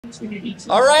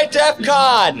All right, DEF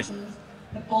CON.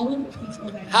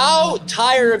 How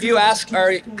tired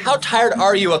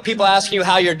are you of people asking you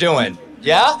how you're doing?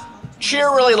 Yeah?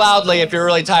 Cheer really loudly if you're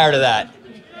really tired of that.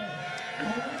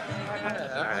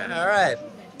 All right.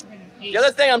 The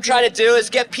other thing I'm trying to do is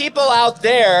get people out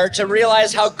there to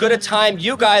realize how good a time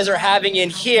you guys are having in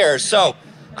here. So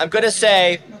I'm going to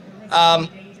say,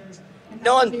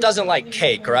 no one doesn't like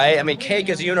cake, right? I mean, cake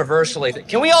is universally.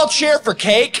 Can we all cheer for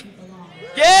cake?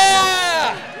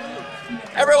 Yeah!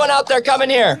 Everyone out there, come in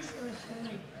here.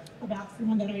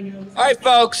 All right,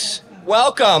 folks,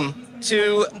 welcome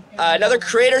to another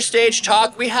Creator Stage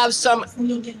talk. We have some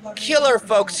killer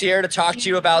folks here to talk to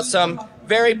you about some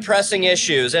very pressing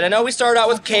issues. And I know we started out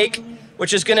with cake,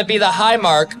 which is going to be the high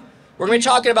mark. We're going to be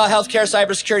talking about healthcare,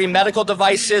 cybersecurity, medical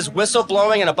devices,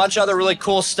 whistleblowing, and a bunch of other really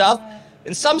cool stuff.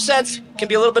 In some sense, can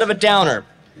be a little bit of a downer.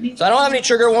 So I don't have any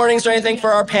trigger warnings or anything for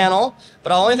our panel, but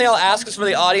the only thing I'll ask is for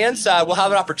the audience. We'll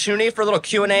have an opportunity for a little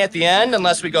Q&A at the end,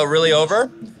 unless we go really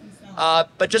over.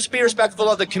 But just be respectful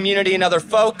of the community and other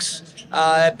folks,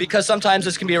 because sometimes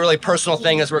this can be a really personal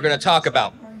thing, as we're going to talk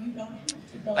about.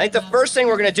 I think the first thing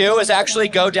we're going to do is actually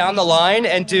go down the line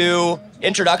and do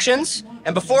introductions.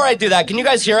 And before I do that, can you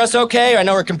guys hear us okay? I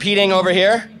know we're competing over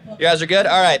here. You guys are good?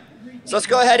 All right. So let's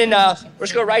go ahead and we're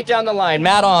just go right down the line.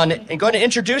 Matt on, and go ahead and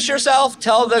introduce yourself,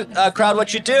 tell the crowd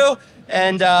what you do,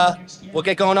 and we'll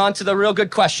get going on to the real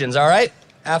good questions, all right?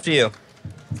 After you.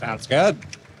 Sounds good.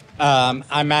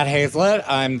 I'm Matt Hazlett.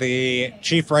 I'm the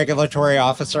Chief Regulatory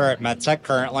Officer at MedSec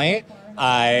currently.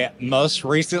 I most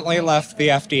recently left the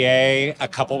FDA a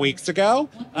couple weeks ago.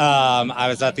 I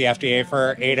was at the FDA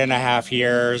for 8.5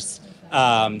 years,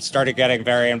 started getting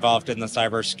very involved in the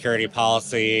cybersecurity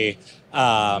policy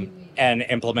and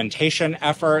implementation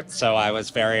efforts. So I was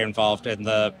very involved in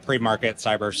the pre-market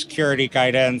cybersecurity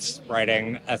guidance,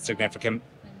 writing a significant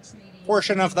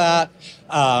portion of that,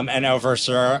 and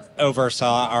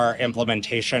oversaw our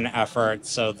implementation efforts,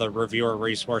 so the reviewer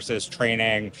resources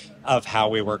training of how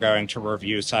we were going to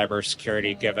review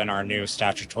cybersecurity given our new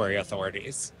statutory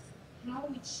authorities.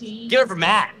 Give it for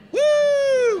Matt.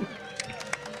 Woo!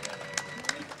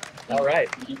 All right.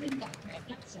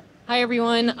 Hi,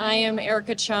 everyone. I am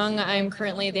Erica Chung. I'm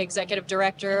currently the executive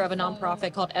director of a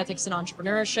nonprofit called Ethics and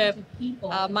Entrepreneurship.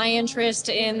 My interest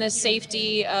in the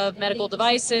safety of medical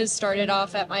devices started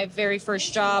off at my very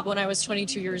first job when I was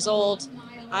 22 years old.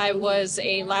 I was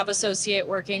a lab associate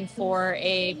working for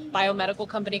a biomedical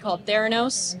company called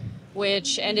D0N0H4RM,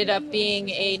 which ended up being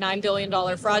a $9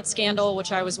 billion fraud scandal,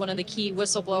 which I was one of the key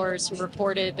whistleblowers who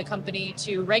reported the company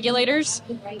to regulators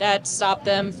that stopped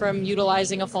them from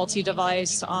utilizing a faulty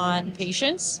device on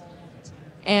patients.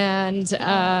 And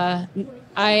I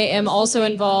am also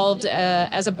involved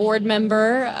as a board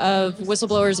member of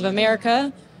Whistleblowers of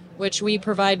America, which we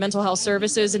provide mental health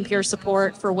services and peer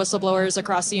support for whistleblowers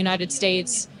across the United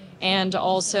States, and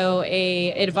also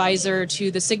an advisor to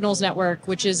the Signals Network,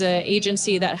 which is an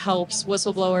agency that helps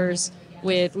whistleblowers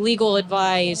with legal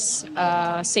advice,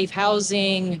 safe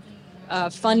housing,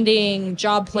 funding,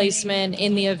 job placement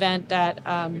in the event that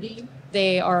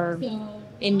they are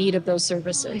in need of those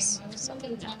services. So,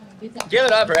 yeah. Give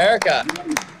it up for Erica.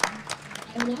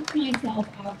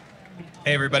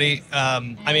 Hey, everybody.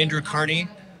 I'm Andrew Carney.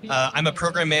 I'm a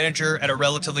program manager at a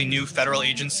relatively new federal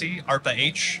agency,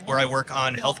 ARPA-H, where I work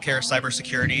on healthcare,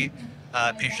 cybersecurity,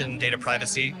 patient data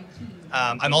privacy.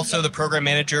 I'm also the program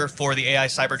manager for the AI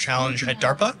Cyber Challenge at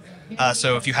DARPA.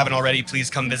 So if you haven't already, please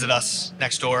come visit us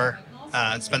next door,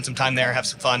 spend some time there, have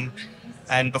some fun.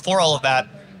 And before all of that,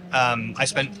 I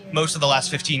spent most of the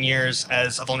last 15 years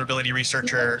as a vulnerability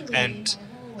researcher and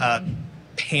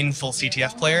painful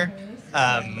CTF player.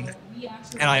 And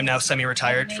I am now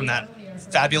semi-retired from that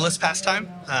fabulous pastime.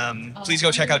 Please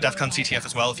go check out DEF CON CTF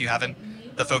as well if you haven't.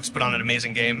 The folks put on an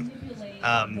amazing game.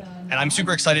 And I'm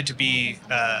super excited to be,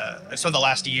 I spent the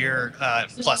last year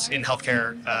plus in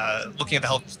healthcare, looking at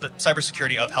the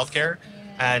cybersecurity of healthcare,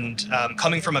 and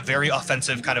coming from a very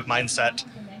offensive kind of mindset,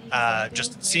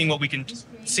 just seeing what we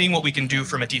can do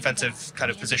from a defensive kind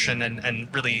of position,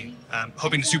 and really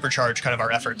hoping to supercharge kind of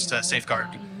our efforts to safeguard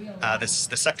this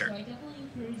sector.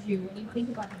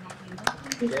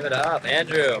 Give it up,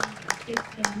 Andrew. Good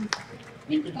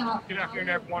afternoon,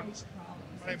 everyone.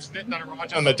 My name is Nitin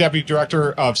Nagaraj. I'm the Deputy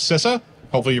Director of CISA.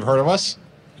 Hopefully you've heard of us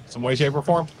in some way, shape, or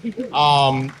form.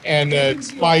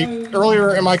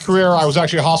 Earlier in my career, I was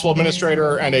actually a hospital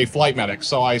administrator and a flight medic.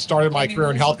 So I started my career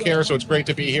in healthcare, so it's great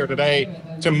to be here today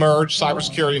to merge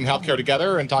cybersecurity and healthcare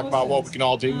together and talk about what we can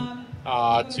all do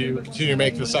to continue to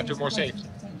make the sector more safe.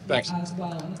 Thanks.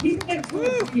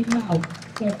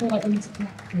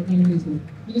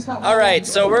 All right,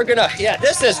 so we're gonna, give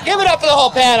it up for the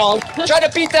whole panel. Try to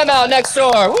beat them out next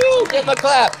door. Woo, give them a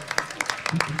clap.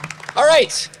 All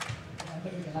right.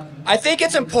 I think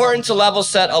it's important to level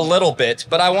set a little bit,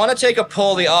 but I want to take a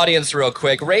poll of the audience real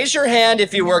quick. Raise your hand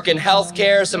if you work in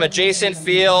healthcare, some adjacent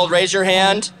field. Raise your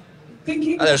hand.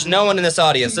 Oh, there's no one in this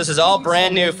audience. This is all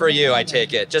brand new for you, I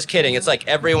take it. Just kidding. It's like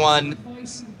everyone.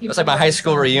 It's like my high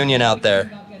school reunion out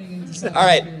there. All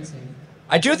right.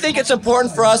 I do think it's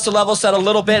important for us to level set a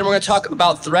little bit, and we're going to talk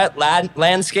about threat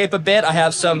landscape a bit. I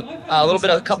have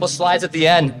a couple slides at the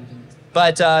end.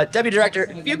 But Deputy Director,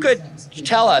 if you could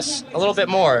tell us a little bit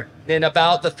more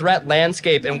about the threat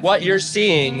landscape and what you're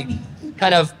seeing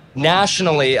kind of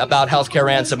nationally about healthcare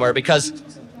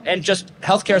ransomware, and just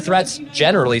healthcare threats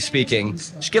generally speaking.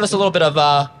 Just give us a little bit of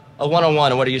a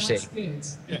one-on-one. What are you seeing?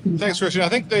 Yeah, thanks, Christian. I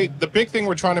think the big thing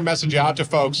we're trying to message out to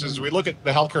folks is we look at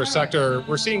the healthcare sector,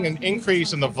 we're seeing an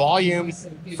increase in the volume,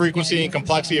 frequency, and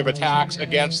complexity of attacks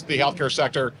against the healthcare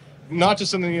sector, not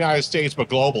just in the United States, but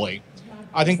globally.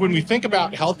 I think when we think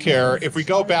about healthcare, if we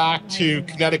go back to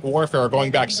kinetic warfare,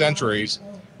 going back centuries,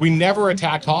 we never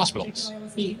attacked hospitals,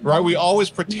 right? We always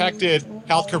protected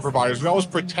healthcare providers. We always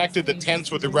protected the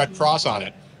tents with the Red Cross on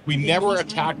it. We never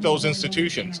attacked those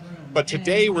institutions. But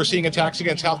today we're seeing attacks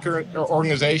against healthcare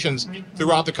organizations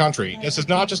throughout the country. This is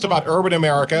not just about urban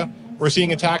America. We're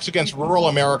seeing attacks against rural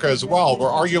America as well, where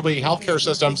arguably healthcare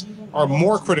systems are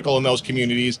more critical in those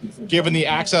communities, given the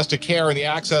access to care and the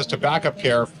access to backup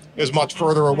care is much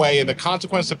further away, and the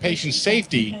consequence of patient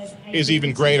safety is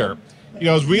even greater. You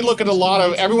know, as we look at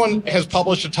everyone has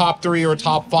published a top 3 or a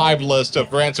top 5 list of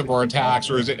ransomware attacks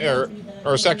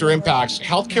or sector impacts.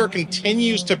 Healthcare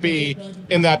continues to be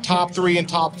in that top 3 and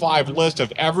top 5 list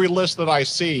of every list that I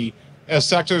see as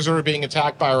sectors that are being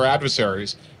attacked by our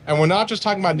adversaries. And we're not just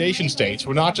talking about nation states.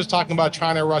 We're not just talking about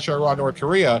China, Russia, Iran, North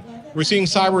Korea. We're seeing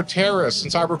cyber terrorists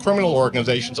and cyber criminal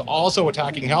organizations also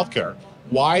attacking healthcare.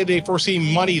 Why? They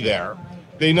foresee money there.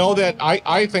 They know that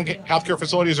I think healthcare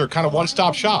facilities are kind of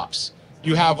one-stop shops.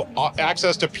 You have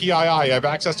access to PII, you have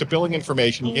access to billing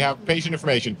information, you have patient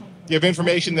information, you have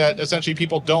information that essentially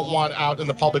people don't want out in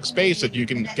the public space that you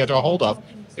can get a hold of.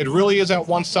 It really is that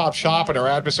one-stop shop, and our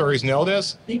adversaries know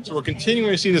this. So we're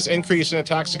continuing to see this increase in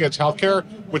attacks against healthcare,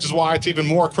 which is why it's even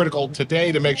more critical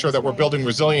today to make sure that we're building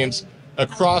resilience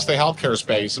across the healthcare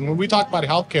space. And when we talk about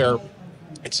healthcare,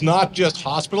 it's not just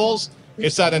hospitals,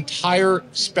 it's that entire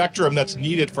spectrum that's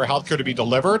needed for healthcare to be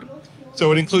delivered.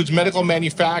 So it includes medical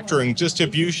manufacturing,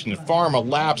 distribution, pharma,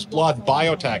 labs, blood,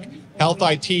 biotech, health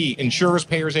IT, insurers,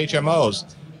 payers,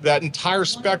 HMOs, that entire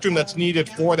spectrum that's needed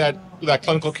for that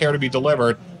clinical care to be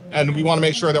delivered. And we want to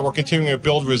make sure that we're continuing to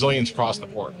build resilience across the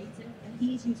board.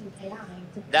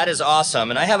 That is awesome.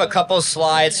 And I have a couple of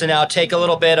slides to now take a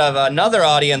little bit of another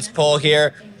audience poll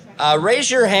here. Raise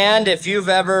your hand if you've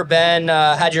ever been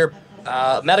had your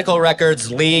medical records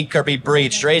leak or be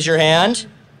breached. Raise your hand.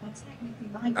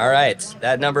 All right,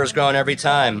 that number is growing every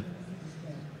time.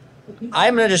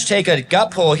 I'm going to just take a gut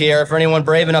poll here for anyone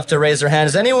brave enough to raise their hand.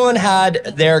 Has anyone had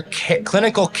their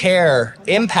clinical care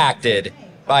impacted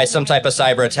by some type of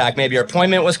cyber attack? Maybe your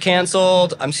appointment was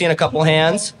canceled. I'm seeing a couple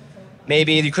hands.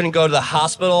 Maybe you couldn't go to the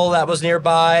hospital that was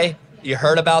nearby. You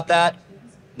heard about that?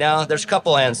 Now, there's a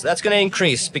couple hands. That's going to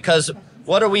increase because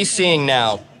what are we seeing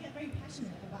now?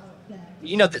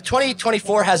 You know,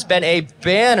 2024 has been a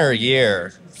banner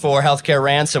year for healthcare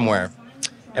ransomware.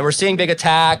 And we're seeing big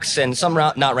attacks and some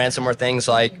not ransomware things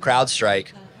like CrowdStrike.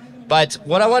 But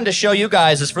what I wanted to show you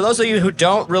guys is for those of you who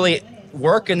don't really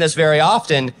work in this very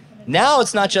often, now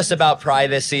it's not just about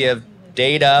privacy of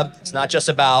data. It's not just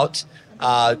about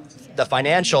the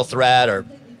financial threat,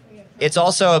 it's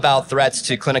also about threats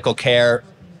to clinical care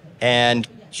and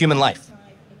human life.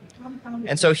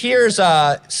 And so here's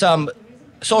some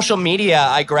social media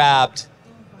I grabbed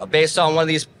based on one of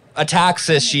these attacks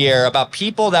this year about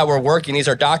people that were working. These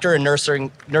are doctor and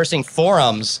nursing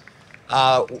forums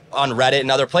on Reddit and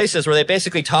other places where they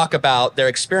basically talk about their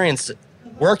experience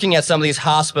working at some of these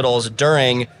hospitals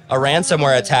during a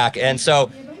ransomware attack. And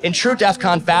so in true DEF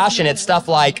CON fashion, it's stuff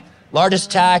like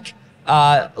largest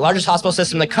hospital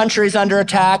system in the country is under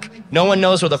attack. No one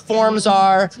knows where the forms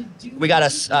are. We got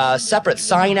a separate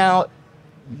sign out.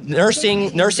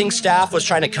 Nursing staff was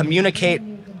trying to communicate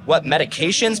what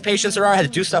medications patients are on, had to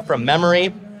do stuff from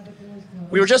memory.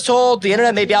 We were just told the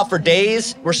internet may be out for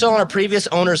days. We're still on our previous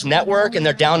owner's network and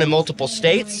they're down in multiple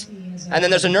states. And then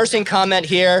there's a nursing comment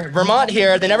here. Vermont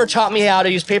here, they never taught me how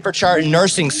to use paper chart in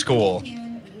nursing school.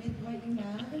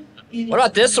 What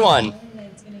about this one?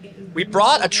 We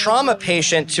brought a trauma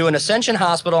patient to an Ascension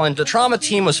hospital, and the trauma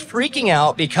team was freaking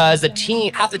out because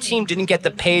half the team didn't get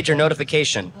the page or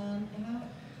notification.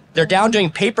 They're down doing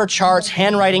paper charts,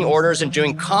 handwriting orders, and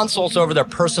doing consults over their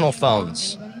personal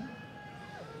phones.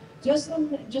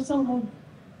 The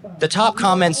top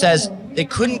comment says they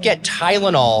couldn't get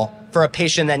Tylenol for a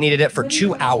patient that needed it for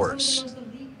 2 hours.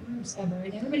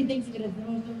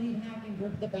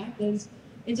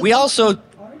 We also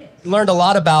learned a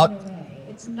lot about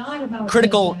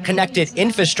critical connected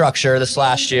infrastructure this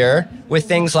last year with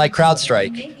things like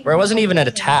CrowdStrike, where it wasn't even an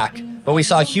attack, but we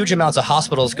saw huge amounts of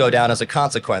hospitals go down as a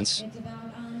consequence.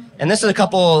 And this is a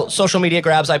couple social media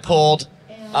grabs I pulled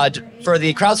for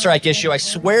the CrowdStrike issue. I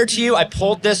swear to you, I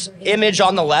pulled this image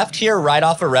on the left here right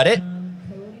off of Reddit.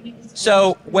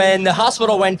 So when the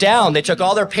hospital went down, they took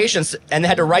all their patients and they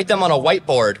had to write them on a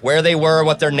whiteboard where they were,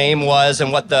 what their name was,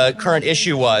 and what the current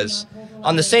issue was.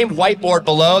 On the same whiteboard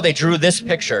below, they drew this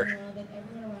picture.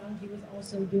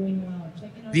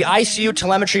 The ICU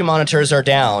telemetry monitors are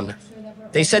down.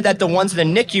 They said that the ones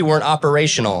in the NICU weren't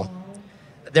operational.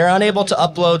 They're unable to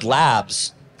upload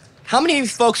labs. How many of you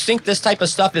folks think this type of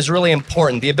stuff is really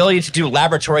important? The ability to do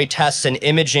laboratory tests and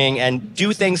imaging and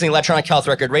do things in the electronic health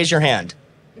record? Raise your hand.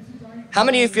 How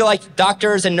many of you feel like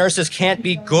doctors and nurses can't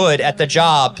be good at the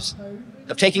jobs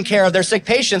of taking care of their sick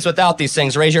patients without these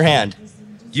things? Raise your hand.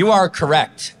 You are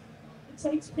correct.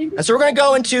 And so we're going to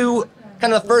go into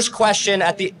kind of the first question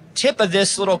at the tip of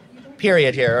this little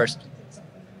period here.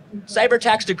 Cyber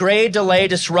attacks degrade, delay,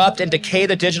 disrupt, and decay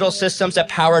the digital systems that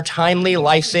power timely,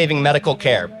 life-saving medical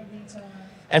care.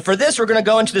 And for this, we're going to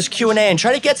go into this Q&A and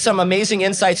try to get some amazing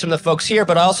insights from the folks here,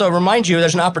 but I also remind you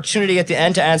there's an opportunity at the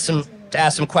end to ask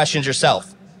some questions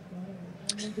yourself.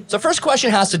 So first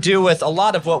question has to do with a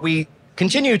lot of what we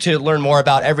continue to learn more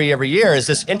about every year is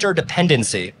this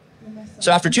interdependency.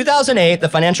 So after 2008, the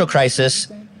financial crisis,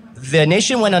 the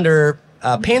nation went under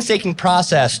a painstaking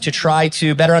process to try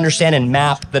to better understand and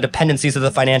map the dependencies of the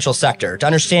financial sector, to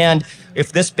understand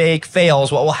if this big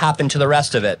fails, what will happen to the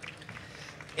rest of it.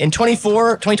 In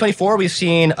 2024, we've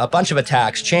seen a bunch of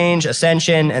attacks, Change,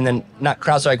 Ascension, and then not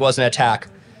CrowdStrike was an attack.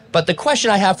 But the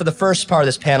question I have for the first part of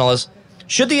this panel is,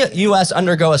 should the U.S.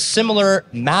 undergo a similar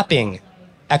mapping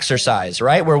exercise,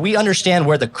 right? Where we understand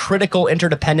where the critical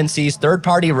interdependencies,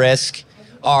 third-party risk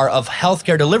are of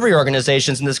healthcare delivery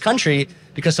organizations in this country,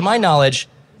 because to my knowledge,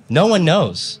 no one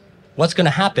knows what's going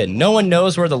to happen. No one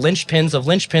knows where the linchpins of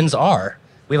linchpins are.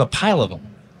 We have a pile of them.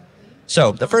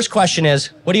 So the first question is,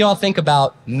 what do you all think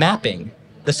about mapping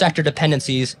the sector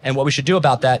dependencies and what we should do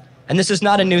about that? And this is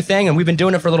not a new thing, and we've been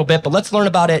doing it for a little bit, but let's learn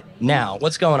about it now.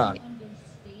 What's going on?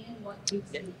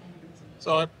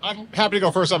 So I'm happy to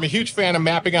go first. I'm a huge fan of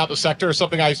mapping out the sector,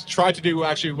 something I tried to do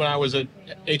actually when I was at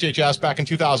HHS back in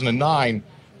 2009.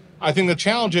 I think the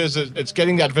challenge is it's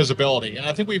getting that visibility. And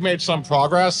I think we've made some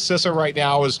progress. CISA right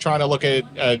now is trying to look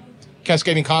at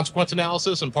cascading consequence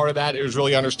analysis, and part of that is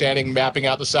really understanding, mapping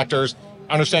out the sectors,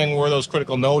 understanding where those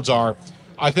critical nodes are.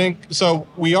 I think, so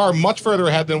we are much further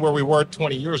ahead than where we were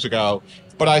 20 years ago,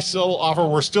 but I still offer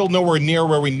we're still nowhere near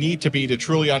where we need to be to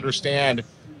truly understand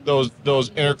those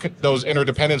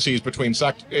interdependencies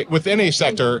within a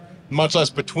sector, much less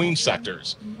between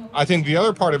sectors. I think the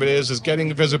other part of it is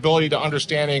getting visibility to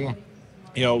understanding,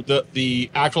 the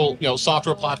actual,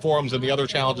 software platforms and the other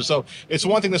challenges. So it's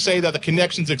one thing to say that the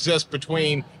connections exist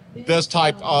between this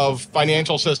type of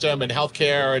financial system and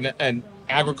healthcare and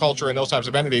agriculture and those types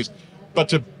of entities, but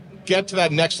to get to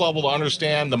that next level to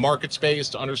understand the market space,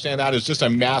 to understand that is just a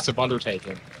massive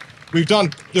undertaking.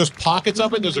 There's pockets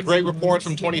of it. There's a great report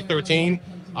from 2013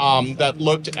 that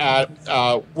looked at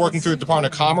working through the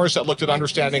Department of Commerce that looked at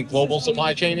understanding global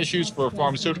supply chain issues for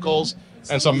pharmaceuticals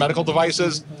and some medical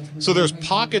devices. So there's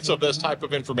pockets of this type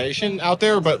of information out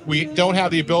there, but we don't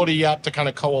have the ability yet to kind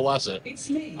of coalesce it.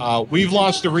 We've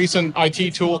launched a recent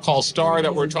IT tool called STAR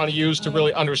that we're trying to use to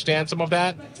really understand some of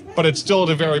that, but it's still at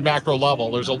a very macro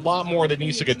level. There's a lot more that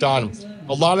needs to get done.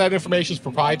 A lot of that information is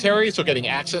proprietary, so getting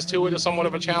access to it is somewhat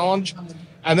of a challenge.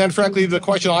 And then, frankly, the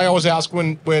question I always ask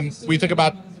when we think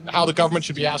about how the government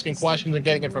should be asking questions and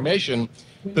getting information,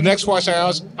 the next question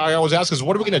I always ask is,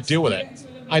 what are we going to do with it?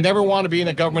 I never want to be in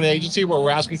a government agency where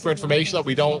we're asking for information that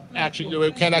we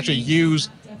can't actually use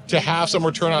to have some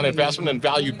return on investment and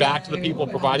value back to the people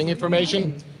providing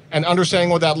information. And understanding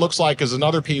what that looks like is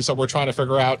another piece that we're trying to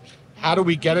figure out. How do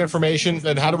we get information,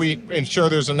 and how do we ensure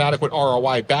there's an adequate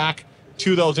ROI back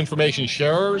to those information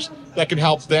sharers that can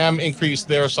help them increase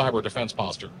their cyber defense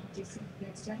posture?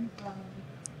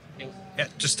 Yeah,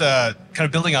 just kind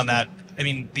of building on that. I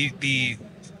mean,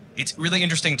 it's really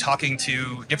interesting talking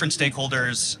to different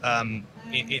stakeholders,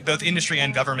 in both industry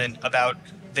and government, about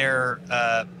their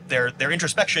their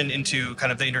introspection into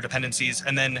kind of the interdependencies,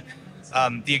 and then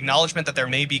the acknowledgement that there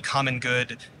may be common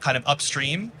good kind of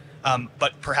upstream,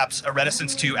 but perhaps a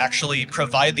reticence to actually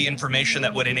provide the information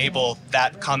that would enable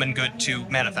that common good to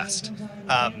manifest.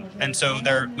 And so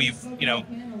we've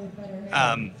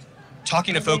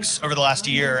talking to folks over the last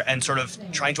year and sort of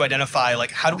trying to identify, like,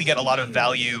 how do we get a lot of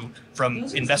value from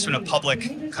investment of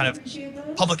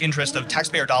public interest of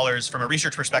taxpayer dollars from a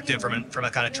research perspective, from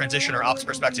a kind of transition or ops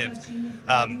perspective.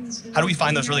 How do we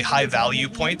find those really high value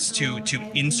points to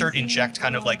inject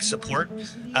kind of like support?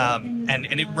 And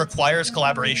it requires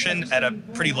collaboration at a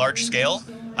pretty large scale,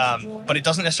 but it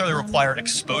doesn't necessarily require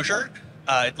exposure.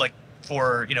 Like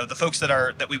for the folks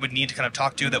that we would need to kind of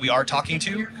talk to, that we are talking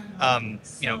to,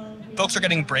 folks are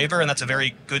getting braver, and that's a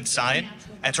very good sign.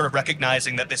 And sort of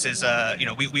recognizing that this is,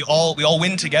 we all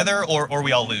win together, or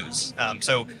we all lose.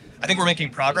 So I think we're making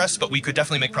progress, but we could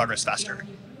definitely make progress faster.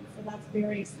 That's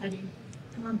very exciting.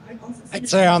 I'd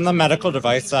say on the medical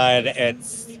device side,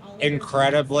 it's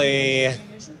incredibly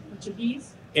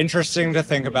interesting to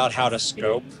think about how to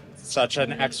scope such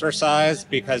an exercise,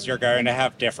 because you're going to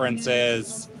have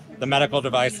differences. The medical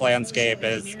device landscape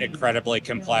is incredibly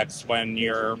complex when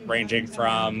you're ranging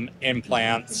from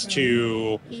implants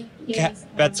to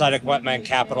bedside equipment,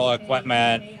 capital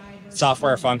equipment,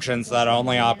 software functions that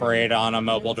only operate on a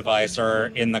mobile device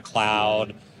or in the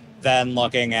cloud, then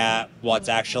looking at what's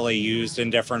actually used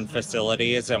in different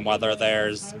facilities and whether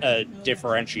there's a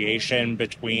differentiation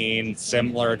between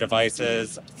similar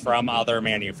devices from other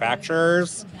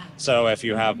manufacturers. So if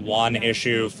you have one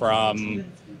issue from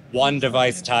one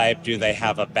device type, do they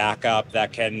have a backup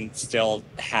that can still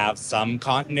have some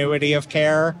continuity of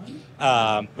care?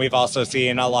 We've also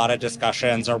seen a lot of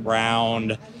discussions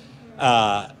around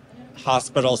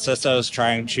hospital CISOs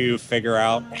trying to figure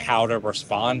out how to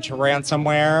respond to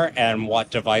ransomware and what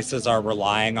devices are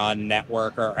relying on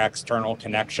network or external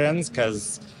connections,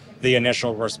 because the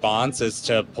initial response is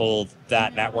to pull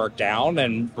that network down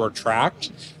and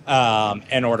retract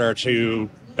in order to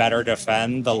better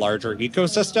defend the larger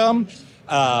ecosystem.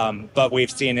 But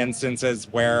we've seen instances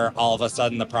where all of a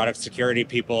sudden the product security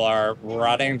people are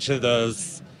running to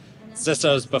those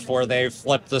CISOs before they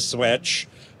flip the switch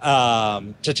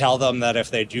to tell them that if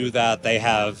they do that, they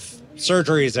have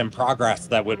surgeries in progress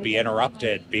that would be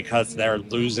interrupted because they're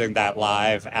losing that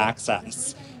live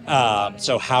access.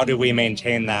 So how do we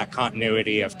maintain that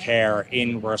continuity of care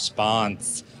in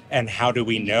response? And how do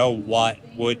we know what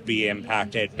would be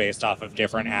impacted based off of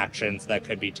different actions that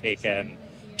could be taken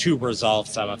to resolve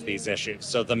some of these issues?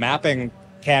 So the mapping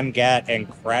can get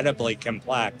incredibly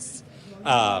complex.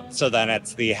 So then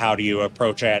it's the how do you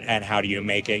approach it and how do you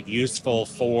make it useful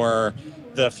for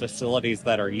the facilities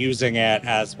that are using it,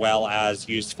 as well as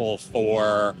useful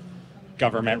for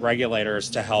government regulators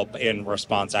to help in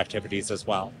response activities as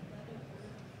well.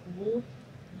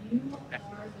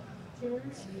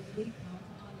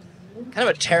 Kind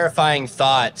of a terrifying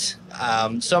thought.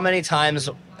 So many times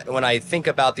when I think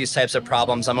about these types of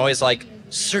problems, I'm always like,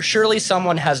 surely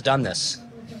someone has done this.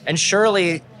 And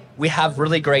surely we have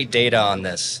really great data on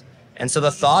this. And so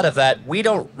the thought of that, we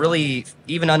don't really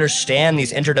even understand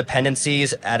these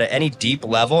interdependencies at any deep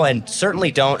level, and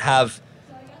certainly don't have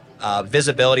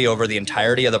visibility over the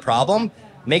entirety of the problem,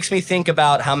 makes me think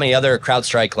about how many other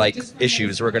CrowdStrike-like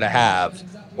issues we're going to have.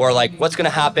 Or like what's going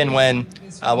to happen when,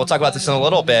 we'll talk about this in a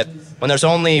little bit, when there's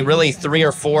only really 3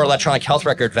 or 4 electronic health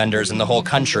record vendors in the whole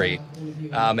country.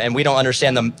 And we don't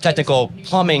understand the technical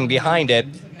plumbing behind it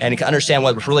and can understand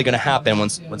what's really going to happen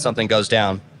when something goes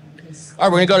down. All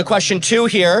right, we're going to go to question 2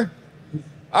 here.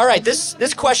 All right,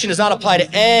 this question does not apply to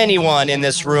anyone in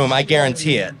this room, I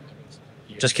guarantee it.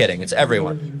 Just kidding, it's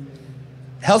everyone.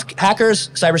 Hackers,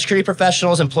 cybersecurity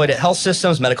professionals employed at health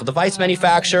systems, medical device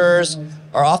manufacturers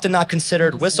are often not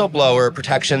considered whistleblower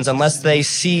protections unless they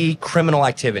see criminal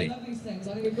activity.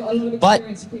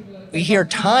 But we hear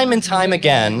time and time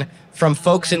again from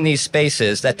folks in these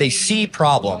spaces that they see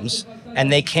problems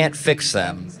and they can't fix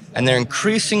them. And they're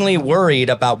increasingly worried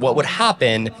about what would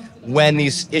happen when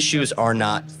these issues are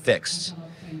not fixed.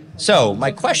 So my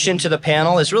question to the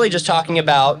panel is really just talking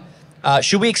about,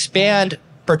 should we expand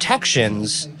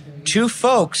protections to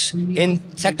folks in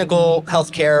technical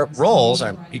healthcare roles,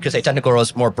 or you could say technical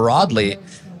roles more broadly,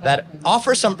 that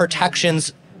offer some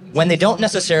protections when they don't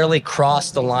necessarily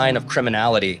cross the line of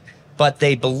criminality, but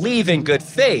they believe in good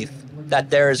faith that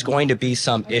there is going to be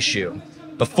some issue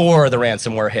before the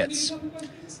ransomware hits.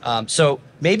 So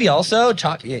maybe also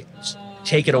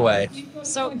take it away.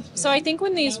 So I think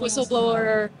when these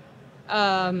whistleblower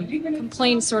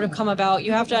complaints sort of come about,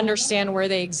 you have to understand where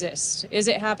they exist. Is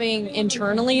it happening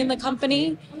internally in the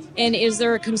company? And is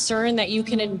there a concern that you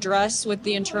can address with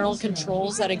the internal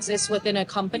controls that exist within a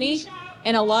company?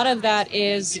 And a lot of that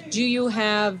is, do you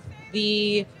have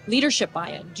the leadership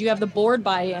buy-in? Do you have the board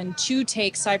buy-in to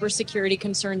take cybersecurity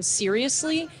concerns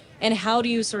seriously? And how do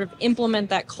you sort of implement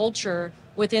that culture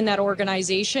within that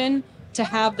organization to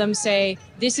have them say,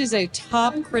 this is a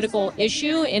top critical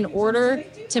issue in order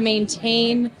to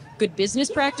maintain good business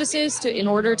practices, in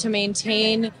order to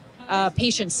maintain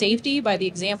patient safety by the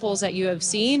examples that you have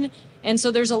seen. And so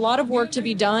there's a lot of work to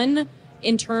be done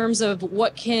in terms of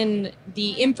what can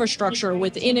the infrastructure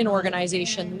within an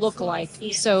organization look like,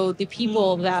 so the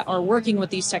people that are working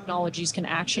with these technologies can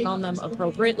action on them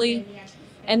appropriately.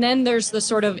 And then there's the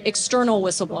sort of external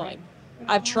whistleblowing.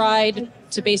 I've tried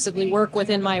to basically work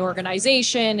within my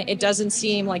organization. It doesn't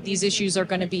seem like these issues are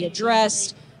going to be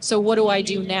addressed. So what do I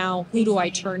do now? Who do I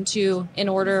turn to in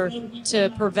order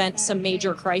to prevent some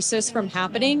major crisis from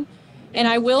happening? And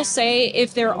I will say,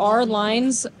 if there are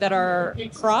lines that are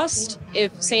crossed,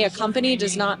 if, say, a company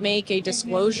does not make a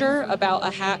disclosure about a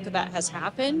hack that has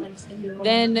happened,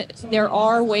 then there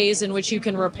are ways in which you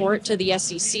can report to the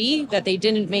SEC that they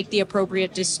didn't make the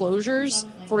appropriate disclosures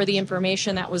for the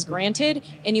information that was granted,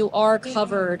 and you are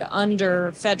covered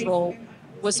under federal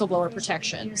whistleblower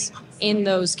protections in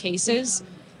those cases.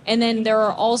 And then there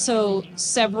are also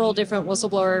several different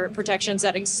whistleblower protections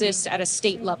that exist at a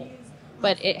state level.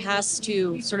 But it has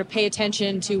to sort of pay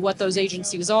attention to what those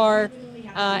agencies are.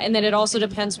 And then it also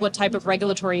depends what type of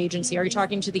regulatory agency. Are you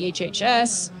talking to the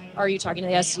HHS? Are you talking to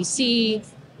the SEC?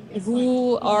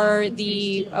 Who are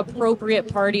the appropriate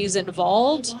parties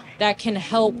involved that can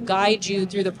help guide you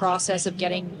through the process of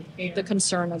getting the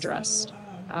concern addressed?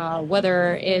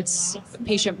 Whether it's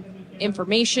patient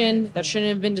information that shouldn't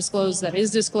have been disclosed that is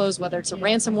disclosed, whether it's a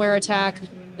ransomware attack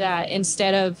that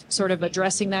instead of sort of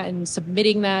addressing that and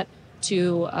submitting that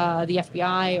to the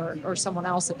FBI or someone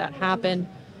else that happened.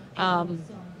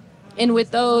 And with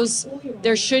those,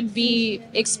 there should be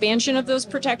expansion of those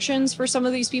protections for some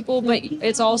of these people, but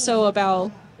it's also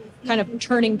about kind of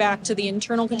turning back to the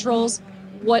internal controls.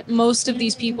 What most of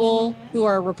these people who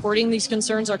are reporting these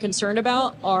concerns are concerned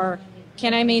about are,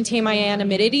 can I maintain my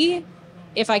anonymity?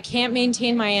 If I can't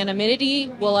maintain my anonymity,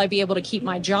 will I be able to keep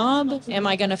my job? Am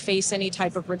I going to face any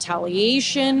type of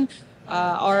retaliation?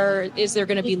 Is there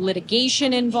going to be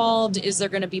litigation involved? Is there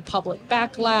going to be public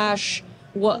backlash?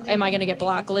 What am I going to get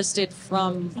blacklisted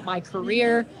from my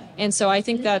career? And so I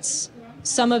think that's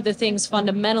some of the things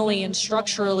fundamentally and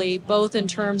structurally, both in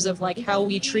terms of like how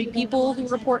we treat people who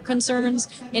report concerns,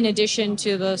 in addition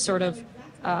to the sort of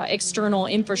external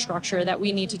infrastructure that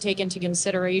we need to take into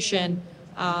consideration,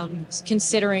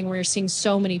 considering we're seeing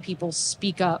so many people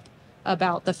speak up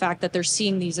about the fact that they're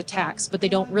seeing these attacks, but they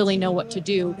don't really know what to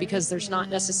do because there's not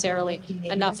necessarily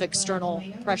enough external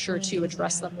pressure to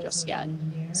address them just yet.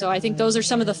 So I think those are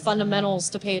some of the fundamentals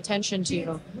to pay attention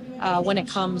to when it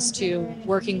comes to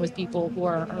working with people who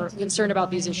are concerned about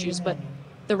these issues, but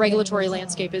the regulatory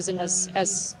landscape isn't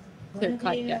as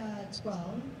clear-cut yet.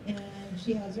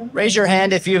 Raise your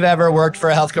hand if you've ever worked for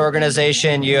a healthcare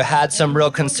organization, you had some real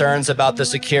concerns about the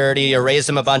security, you raised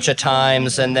them a bunch of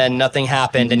times, and then nothing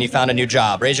happened and you found a new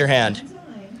job. Raise your hand.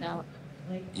 No.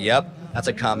 Yep, that's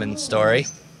a common story.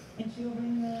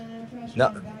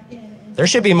 No, there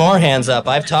should be more hands up.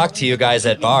 I've talked to you guys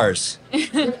at bars.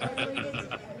 Anything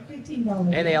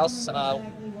else?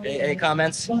 Any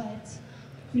comments?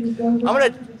 I'm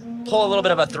going to pull a little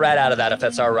bit of a thread out of that, if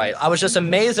that's all right. I was just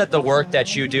amazed at the work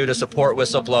that you do to support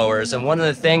whistleblowers. And one of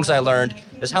the things I learned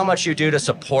is how much you do to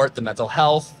support the mental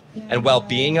health and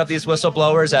well-being of these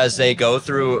whistleblowers as they go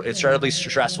through incredibly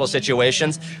stressful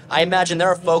situations. I imagine there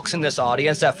are folks in this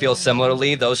audience that feel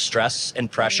similarly those stress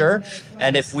and pressure.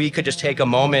 And if we could just take a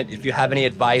moment, if you have any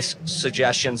advice,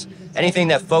 suggestions, anything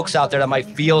that folks out there that might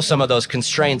feel some of those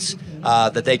constraints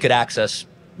that they could access.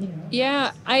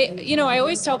 Yeah, I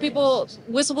always tell people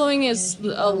whistleblowing is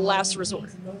a last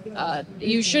resort.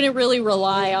 You shouldn't really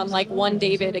rely on like one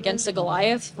David against a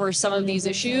Goliath for some of these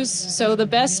issues. So the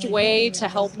best way to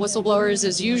help whistleblowers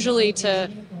is usually to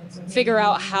figure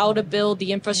out how to build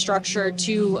the infrastructure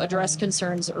to address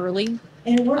concerns early,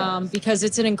 because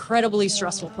it's an incredibly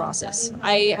stressful process.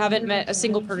 I haven't met a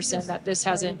single person that this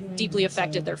hasn't deeply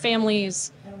affected their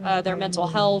families, their mental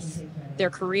health, their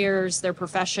careers, their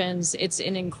professions. It's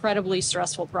an incredibly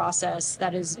stressful process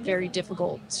that is very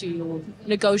difficult to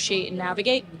negotiate and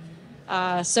navigate.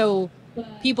 So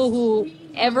people who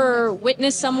ever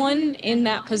witness someone in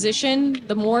that position,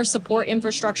 the more support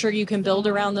infrastructure you can build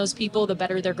around those people, the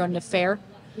better they're going to fare.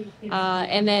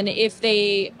 And then if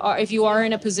you are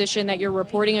in a position that you're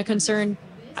reporting a concern,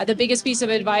 The biggest piece of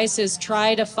advice is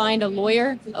try to find a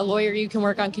lawyer you can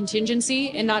work on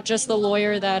contingency, and not just the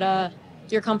lawyer that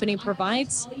your company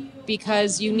provides,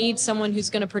 because you need someone who's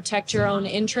going to protect your own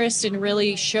interest and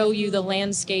really show you the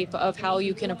landscape of how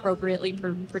you can appropriately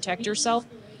protect yourself.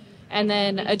 And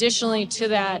then additionally to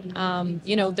that,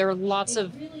 there are lots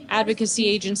of advocacy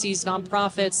agencies,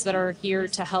 nonprofits that are here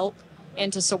to help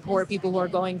and to support people who are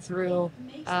going through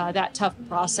that tough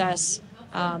process,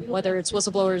 whether it's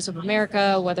Whistleblowers of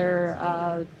America,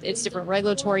 whether it's different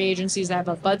regulatory agencies that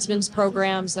have ombudsman's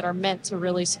programs that are meant to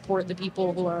really support the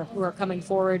people who are coming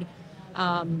forward.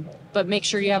 But make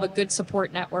sure you have a good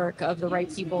support network of the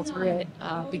right people through it,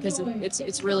 because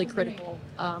it's really critical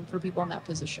for people in that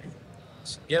position.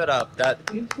 Give it up. That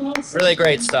really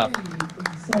great stuff.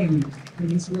 All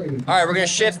right, we're going to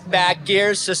shift back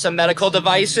gears to some medical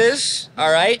devices.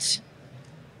 All right.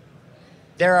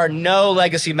 There are no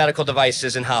legacy medical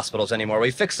devices in hospitals anymore.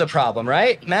 We fixed the problem,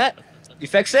 right, Matt? You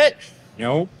fixed it?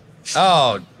 Nope.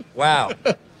 Oh, wow.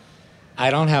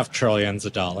 I don't have trillions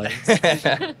of dollars.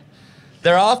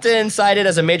 They're often cited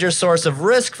as a major source of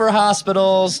risk for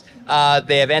hospitals.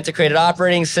 They have antiquated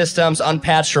operating systems,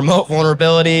 unpatched remote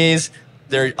vulnerabilities.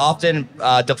 They're often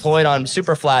deployed on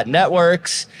super flat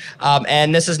networks.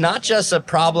 And this is not just a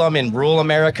problem in rural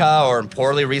America or in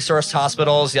poorly resourced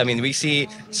hospitals. I mean, we see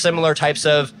similar types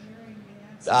of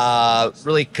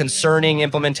really concerning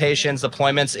implementations,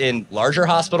 deployments in larger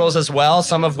hospitals as well,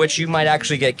 some of which you might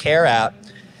actually get care at.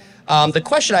 The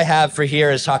question I have for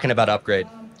here is talking about upgrade.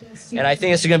 And I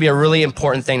think this is going to be a really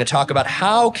important thing to talk about.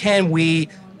 How can we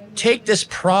take this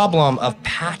problem of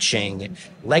patching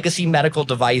legacy medical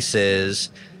devices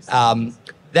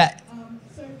that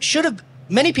should have,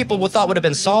 many people would thought would have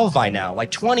been solved by now,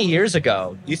 like 20 years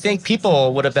ago. You think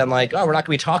people would have been like, oh, we're not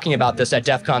going to be talking about this at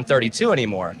DEF CON 32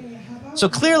 anymore. So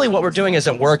clearly what we're doing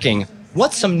isn't working.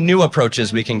 What's some new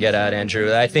approaches we can get at, Andrew,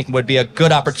 that I think would be a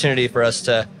good opportunity for us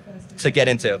to get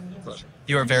into?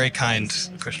 You are very kind,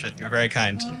 Christian. You're very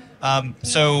kind.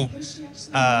 The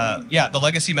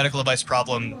legacy medical device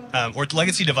problem, or the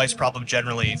legacy device problem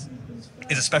generally,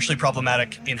 is especially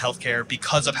problematic in healthcare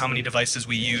because of how many devices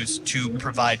we use to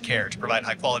provide care, to provide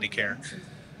high quality care.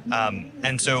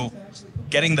 And so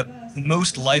getting the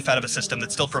most life out of a system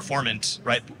that's still performant,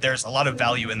 right, there's a lot of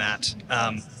value in that.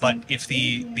 But if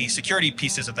the security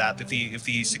pieces of that, if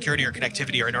the security or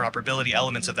connectivity or interoperability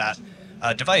elements of that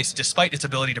device, despite its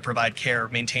ability to provide care,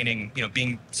 maintaining,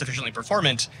 being sufficiently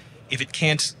performant, if it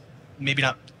can't, maybe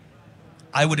not,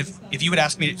 if you had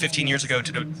asked me 15 years ago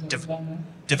to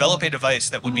develop a device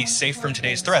that would be safe from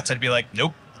today's threats, I'd be like,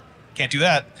 nope, can't do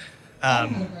that.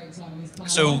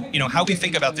 So, how we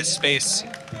think about this space.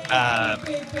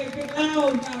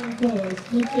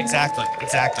 Exactly.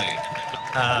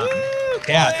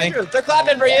 Yeah, they're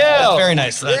clapping for you. That's very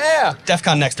nice. Yeah. DEF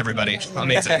CON next, everybody.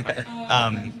 Amazing.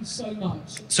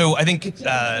 So I think,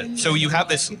 so you have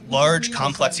this large,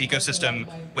 complex ecosystem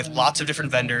with lots of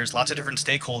different vendors, lots of different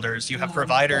stakeholders. You have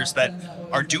providers that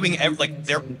are doing,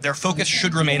 their focus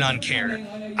should remain on care.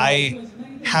 I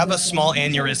have a small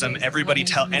aneurysm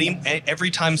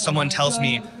every time someone tells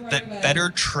me that better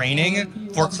training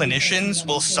for clinicians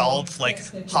will solve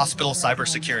hospital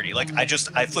cybersecurity.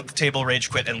 I flip the table, rage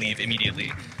quit, and leave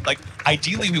immediately.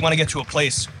 Ideally we want to get to a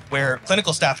place where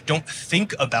clinical staff don't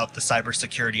think about the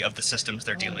cybersecurity of the systems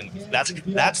they're dealing with.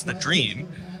 That's the dream.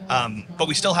 But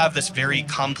we still have this very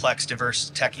complex, diverse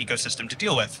tech ecosystem to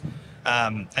deal with.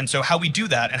 And so how we do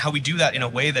that, and how we do that in a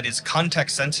way that is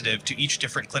context sensitive to each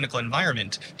different clinical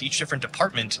environment, to each different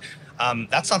department,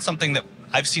 that's not something that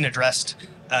I've seen addressed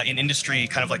in industry,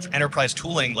 kind of like enterprise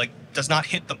tooling, does not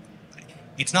hit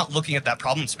it's not looking at that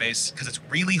problem space because it's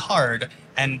really hard,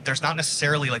 and there's not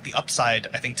necessarily the upside,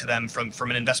 I think, to them from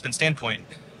an investment standpoint.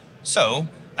 So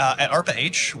at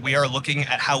ARPA-H, we are looking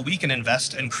at how we can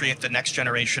invest and create the next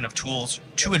generation of tools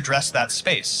to address that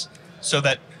space so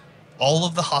that all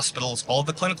of the hospitals, all of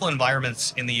the clinical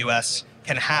environments in the US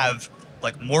can have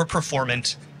more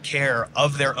performant care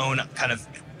of their own kind of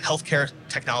healthcare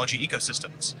technology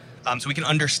ecosystems. So we can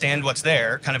understand what's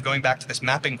there, kind of going back to this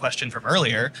mapping question from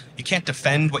earlier. You can't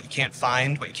defend what you can't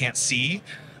find, what you can't see.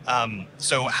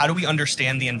 So how do we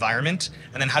understand the environment?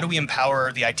 And then how do we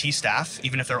empower the IT staff,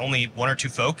 even if they're only one or two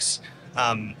folks,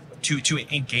 to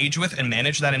engage with and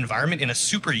manage that environment in a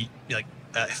super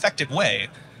effective way?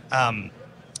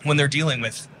 When they're dealing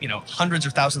with hundreds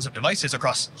or thousands of devices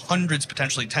across hundreds,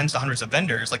 potentially tens to hundreds of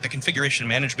vendors, the configuration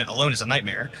management alone is a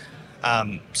nightmare.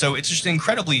 So it's just an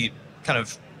incredibly kind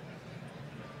of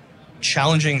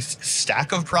challenging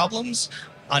stack of problems,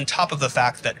 on top of the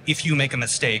fact that if you make a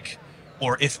mistake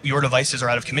or if your devices are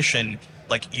out of commission,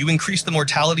 like you increase the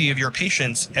mortality of your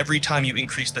patients every time you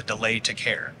increase the delay to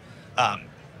care.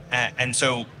 And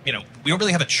so, you know, we don't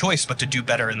really have a choice but to do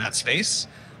better in that space.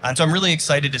 And so I'm really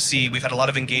excited to see, we've had a lot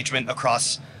of engagement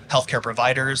across healthcare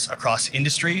providers, across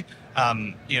industry,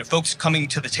 you know, folks coming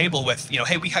to the table with, you know,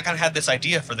 hey, we kind of had this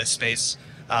idea for this space.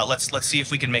 Let's see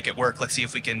if we can make it work. Let's see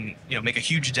if we can, you know, make a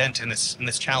huge dent in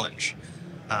this challenge.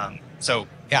 So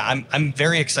yeah, I'm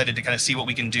very excited to kind of see what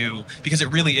we can do, because it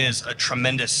really is a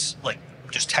tremendous, like,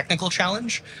 just technical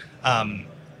challenge.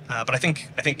 But I think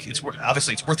it's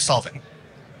obviously it's worth solving.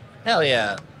 Hell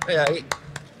yeah. Yeah.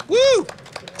 Woo!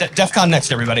 DEF CON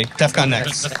next, everybody. DEF CON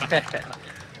next.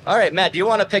 All right, Matt, do you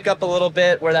want to pick up a little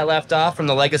bit where that left off from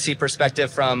the legacy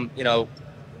perspective from, you know,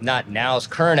 not now's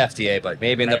current FDA, but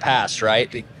maybe in the past,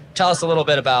 right? Tell us a little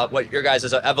bit about what your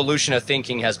guys' evolution of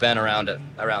thinking has been around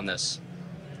this.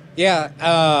 Yeah,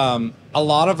 a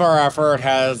lot of our effort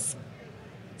has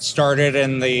started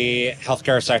in the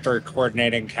Healthcare Sector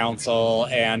Coordinating Council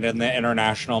and in the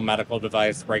International Medical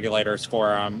Device Regulators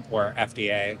Forum, or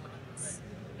FDA.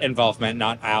 Involvement,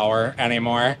 not our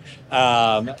anymore.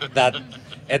 That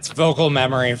it's vocal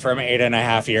memory from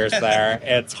 8.5 years there.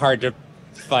 It's hard to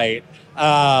fight.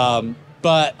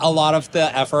 But a lot of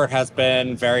the effort has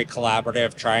been very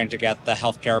collaborative, trying to get the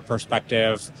healthcare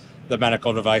perspective, the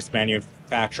medical device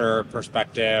manufacturer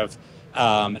perspective,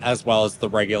 as well as the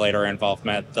regulator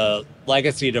involvement. The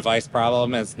legacy device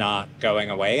problem is not going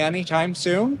away anytime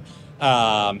soon,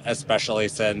 especially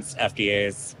since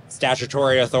FDA's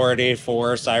statutory authority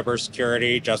for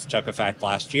cybersecurity just took effect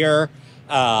last year.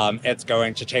 It's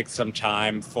going to take some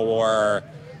time for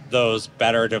those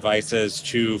better devices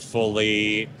to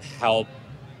fully help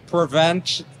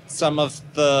prevent some of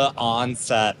the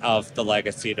onset of the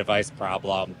legacy device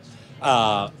problem.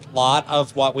 A lot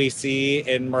of what we see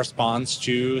in response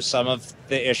to some of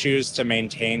the issues to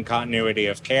maintain continuity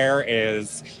of care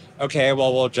is, okay,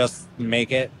 well, we'll just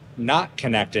make it not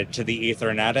connected to the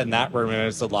Ethernet, and that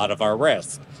removes a lot of our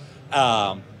risk.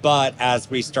 But as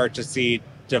we start to see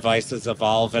devices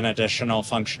evolve and additional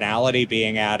functionality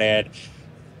being added,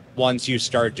 once you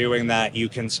start doing that, you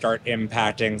can start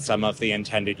impacting some of the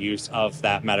intended use of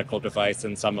that medical device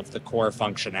and some of the core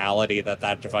functionality that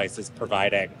that device is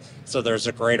providing. So there's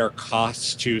a greater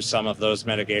cost to some of those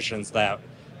mitigations that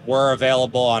were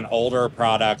available on older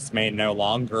products may no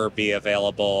longer be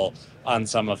available on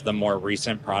some of the more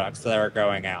recent products that are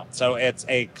going out. So it's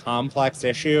a complex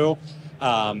issue.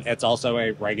 It's also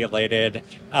a regulated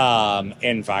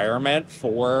environment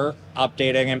for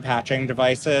updating and patching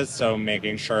devices. So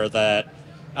making sure that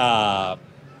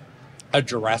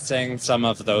addressing some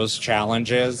of those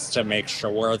challenges to make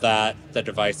sure that the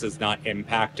device is not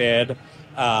impacted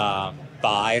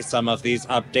by some of these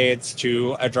updates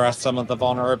to address some of the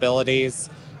vulnerabilities.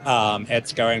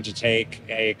 It's going to take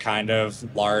a kind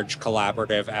of large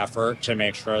collaborative effort to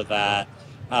make sure that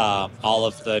all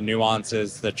of the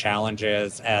nuances, the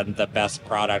challenges, and the best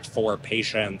product for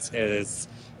patients is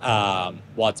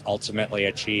what's ultimately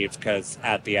achieved, because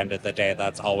at the end of the day,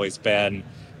 that's always been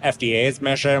FDA's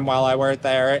mission while I worked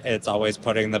there. It's always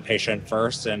putting the patient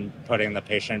first and putting the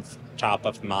patient top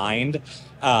of mind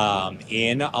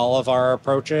in all of our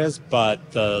approaches,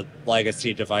 but the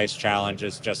legacy device challenge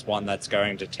is just one that's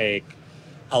going to take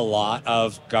a lot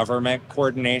of government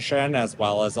coordination, as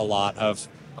well as a lot of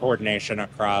coordination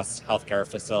across healthcare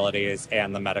facilities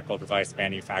and the medical device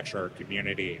manufacturer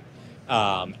community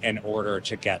in order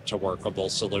to get to workable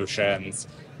solutions,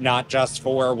 not just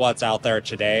for what's out there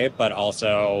today, but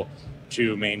also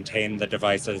to maintain the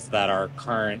devices that are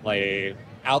currently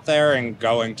out there and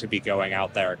going to be going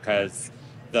out there, because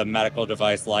the medical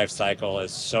device life cycle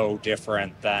is so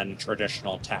different than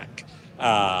traditional tech.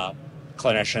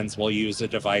 Clinicians will use a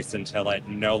device until it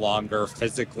no longer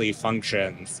physically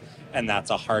functions, and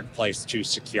that's a hard place to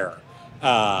secure.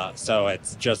 So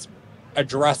it's just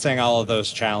addressing all of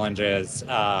those challenges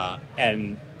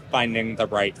and finding the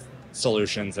right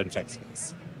solutions and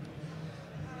fixes.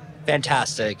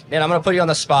 Fantastic. And I'm going to put you on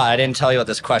the spot. I didn't tell you about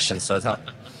this question, so it's not...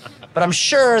 But I'm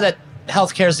sure that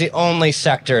healthcare is the only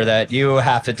sector that you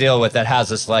have to deal with that has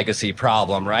this legacy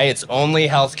problem, right? It's only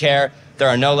healthcare. There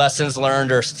are no lessons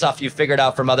learned or stuff you figured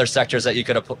out from other sectors that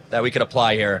we could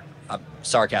apply here.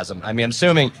 Sarcasm. I mean, I'm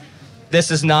assuming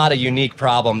this is not a unique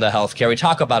problem to healthcare. We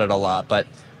talk about it a lot, but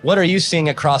what are you seeing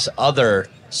across other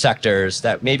sectors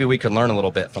that maybe we could learn a little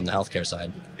bit from the healthcare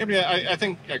side? I mean, I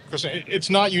think, Chris, it's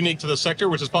not unique to the sector,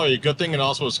 which is probably a good thing and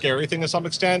also a scary thing to some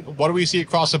extent. What do we see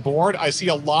across the board? I see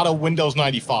a lot of Windows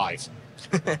 95.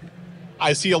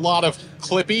 I see a lot of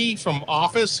Clippy from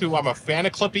Office, who I'm a fan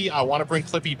of Clippy. I want to bring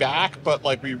Clippy back, but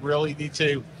like we really need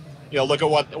to, look at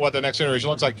what the next generation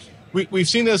looks like. we've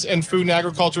seen this in food and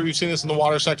agriculture, we've seen this in the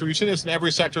water sector, we've seen this in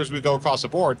every sector as we go across the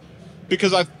board.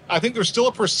 Because I think there's still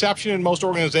a perception in most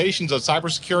organizations that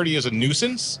cybersecurity is a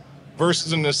nuisance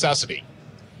versus a necessity.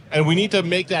 And we need to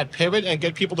make that pivot and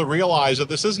get people to realize that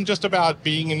this isn't just about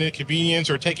being an inconvenience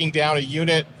or taking down a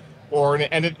unit or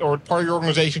or part of your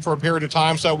organization for a period of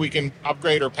time so we can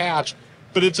upgrade or patch,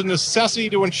 but it's a necessity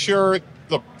to ensure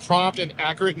the prompt and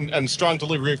accurate and strong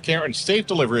delivery of care and safe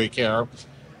delivery of care.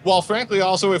 While frankly,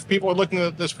 also, if people are looking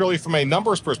at this purely from a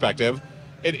numbers perspective,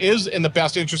 it is in the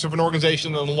best interest of an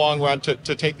organization in the long run to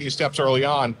take these steps early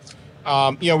on.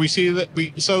 We see that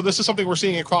so this is something we're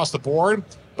seeing across the board,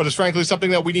 but it's frankly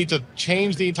something that we need to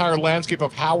change the entire landscape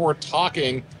of how we're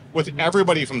talking with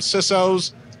everybody from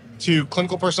CISOs to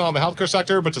clinical personnel in the healthcare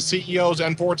sector, but to CEOs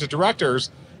and boards of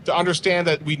directors to understand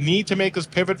that we need to make this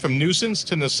pivot from nuisance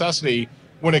to necessity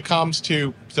when it comes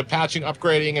to patching,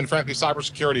 upgrading, and frankly,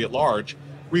 cybersecurity at large.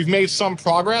 We've made some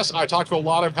progress. I talked to a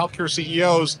lot of healthcare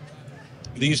CEOs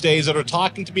these days that are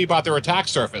talking to me about their attack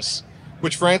surface,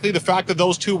 which frankly, the fact that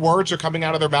those two words are coming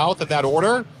out of their mouth in that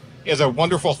order is a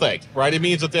wonderful thing, right? It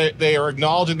means that they are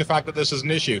acknowledging the fact that this is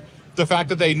an issue. The fact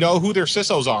that they know who their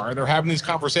CISOs are and they're having these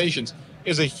conversations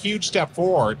is a huge step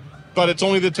forward, but it's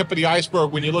only the tip of the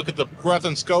iceberg when you look at the breadth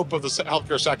and scope of the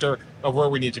healthcare sector of where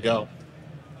we need to go.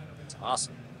 That's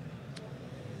awesome.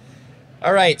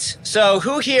 All right, so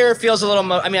who here feels a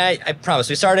little I promise,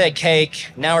 we started at cake,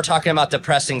 now we're talking about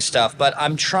depressing stuff, but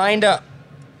I'm trying to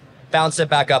bounce it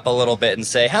back up a little bit and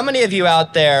say, how many of you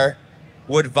out there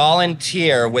would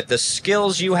volunteer with the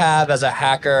skills you have as a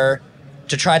hacker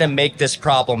to try to make this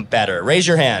problem better? Raise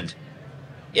your hand.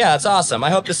 Yeah, that's awesome. I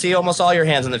hope to see almost all your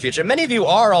hands in the future. Many of you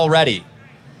are already.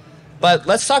 But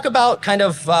let's talk about kind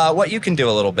of what you can do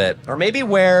a little bit, or maybe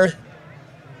where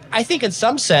I think in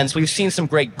some sense we've seen some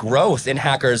great growth in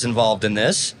hackers involved in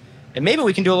this, and maybe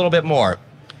we can do a little bit more.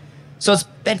 So it's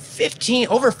been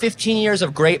over 15 years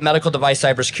of great medical device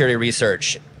cybersecurity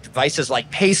research. Devices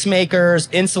like pacemakers,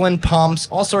 insulin pumps,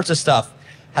 all sorts of stuff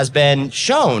has been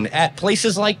shown at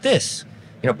places like this.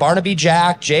 Barnaby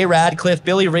Jack, Jay Radcliffe,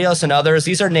 Billy Rios, and others.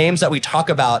 These are names that we talk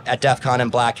about at DEF CON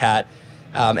and Black Hat.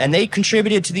 And they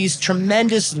contributed to these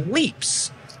tremendous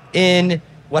leaps in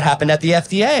what happened at the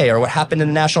FDA or what happened in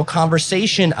the national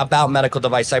conversation about medical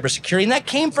device cybersecurity. And that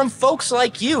came from folks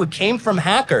like you. It came from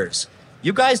hackers.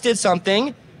 You guys did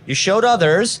something, you showed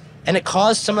others, and it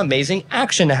caused some amazing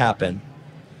action to happen.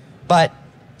 But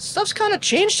stuff's kind of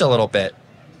changed a little bit.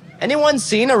 Anyone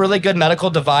seen a really good medical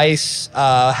device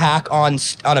hack on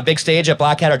a big stage at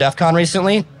Black Hat or DEF CON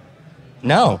recently?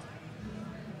 No.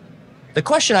 The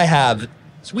question I have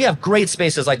is, we have great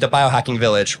spaces like the Biohacking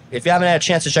Village. If you haven't had a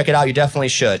chance to check it out, you definitely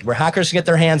should, where hackers can get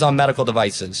their hands on medical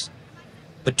devices.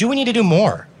 But do we need to do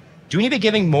more? Do we need to be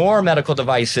giving more medical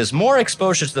devices, more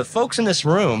exposure to the folks in this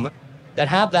room that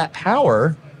have that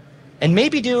power, and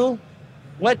maybe do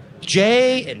what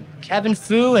Jay and Kevin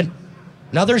Fu and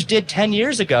others did 10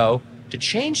 years ago to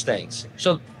change things?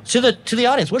 So to the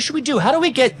audience, what should we do? How do we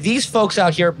get these folks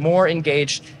out here more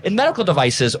engaged in medical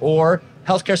devices or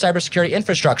healthcare cybersecurity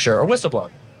infrastructure or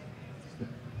whistleblowing?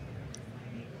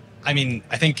 I mean,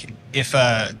 I think if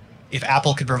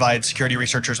Apple could provide security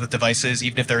researchers with devices,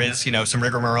 even if there is, some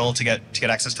rigmarole to get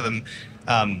access to them,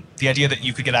 the idea that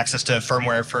you could get access to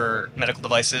firmware for medical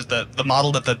devices, the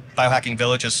model that the Biohacking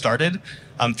Village has started,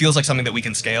 feels like something that we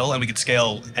can scale, and we could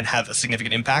scale and have a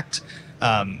significant impact,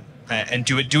 and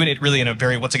do it really in a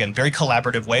very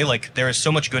collaborative way. Like, there is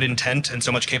so much good intent and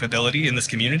so much capability in this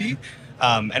community,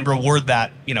 and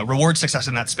reward success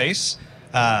in that space.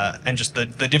 And just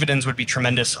the dividends would be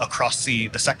tremendous across the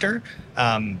sector.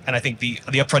 And I think the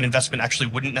upfront investment actually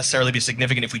wouldn't necessarily be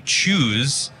significant if we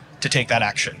choose to take that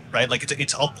action, right? Like,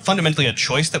 it's fundamentally a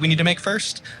choice that we need to make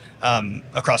first,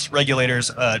 across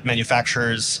regulators,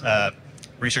 manufacturers,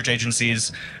 research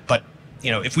agencies. But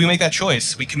if we make that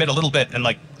choice, we commit a little bit, and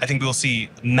I think we will see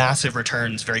massive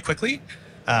returns very quickly.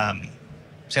 So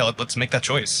yeah, let's make that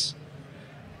choice.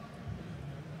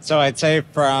 So I'd say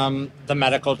from the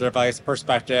medical device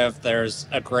perspective, there's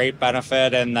a great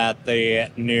benefit in that the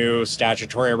new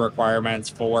statutory requirements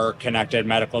for connected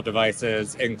medical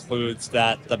devices includes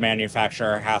that the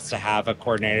manufacturer has to have a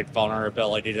coordinated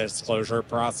vulnerability disclosure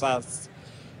process,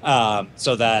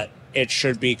 so that it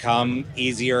should become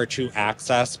easier to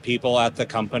access people at the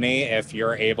company if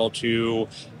you're able to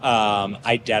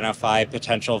identify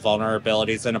potential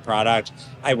vulnerabilities in a product.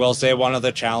 I will say one of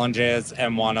the challenges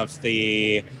and one of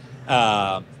the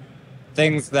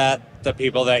things that the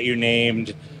people that you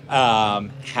named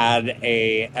had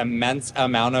an immense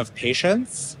amount of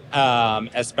patience,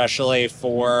 especially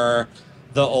for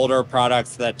the older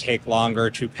products that take longer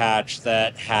to patch,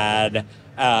 that had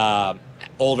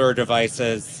older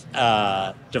devices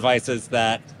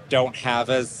that don't have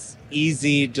as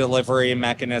easy delivery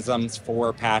mechanisms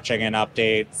for patching and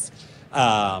updates,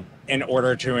 in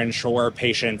order to ensure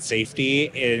patient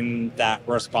safety in that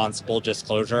responsible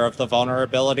disclosure of the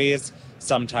vulnerabilities.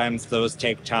 Sometimes those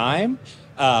take time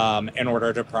in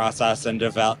order to process and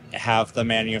have the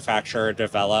manufacturer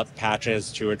develop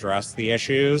patches to address the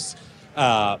issues.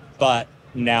 But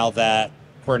now that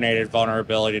coordinated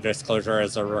vulnerability disclosure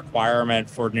is a requirement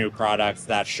for new products,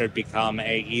 that should become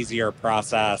a easier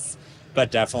process.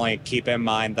 But definitely keep in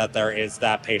mind that there is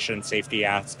that patient safety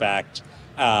aspect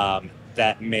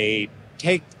that may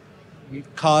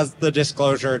cause the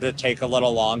disclosure to take a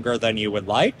little longer than you would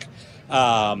like.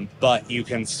 But you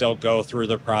can still go through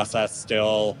the process,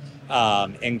 still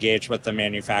engage with the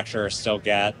manufacturer, still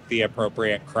get the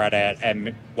appropriate credit,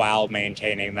 and while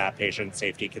maintaining that patient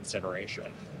safety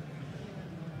consideration.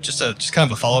 Just kind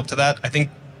of a follow-up to that, I think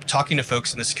talking to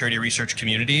folks in the security research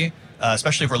community,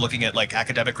 especially if we're looking at like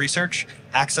academic research,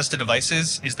 access to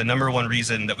devices is the #1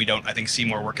 reason that we don't, I think, see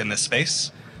more work in this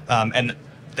space. And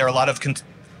there are a lot of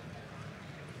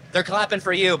They're clapping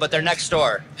for you, but they're next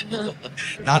door.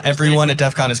 not everyone at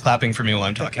DEF CON is clapping for me while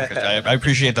I'm talking. I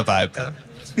appreciate the vibe.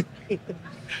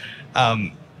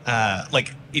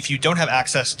 Like, if you don't have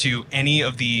access to any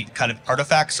of the kind of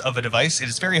artifacts of a device, it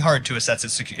is very hard to assess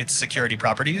its security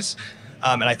properties.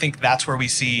 And I think that's where we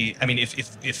see, I mean,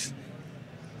 if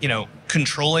you know,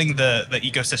 controlling the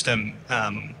ecosystem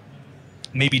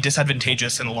may be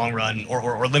disadvantageous in the long run,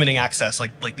 or limiting access,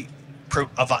 like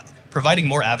providing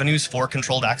more avenues for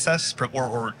controlled access,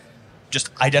 or just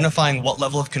identifying what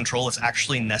level of control is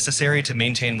actually necessary to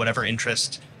maintain whatever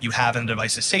interest you have in the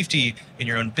device's safety, in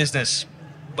your own business,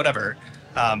 whatever.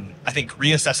 I think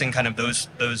reassessing kind of those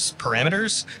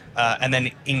parameters, and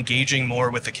then engaging more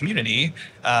with the community,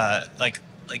 like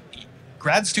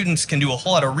grad students can do a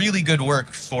whole lot of really good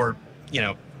work for, you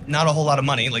know, not a whole lot of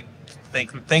money. Like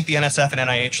thank the NSF and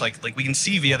NIH. Like we can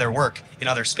see via their work in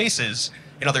other spaces,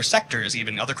 in other sectors,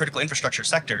 even other critical infrastructure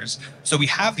sectors. So we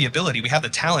have the ability, we have the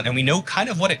talent, and we know kind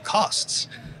of what it costs.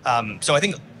 So I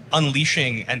think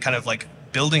unleashing and kind of like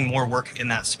building more work in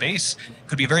that space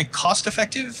could be a very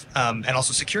cost-effective and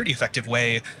also security-effective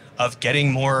way of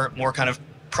getting more kind of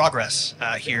progress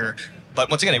here.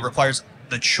 But once again, it requires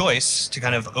the choice to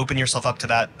kind of open yourself up to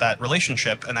that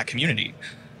relationship and that community.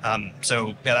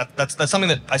 So yeah, that's something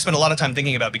that I spend a lot of time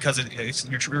thinking about, because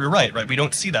you're right. We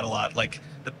don't see that a lot. Like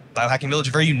the biohacking village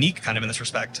is very unique kind of in this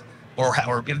respect. Or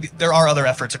there are other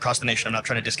efforts across the nation. I'm not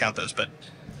trying to discount those, but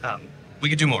we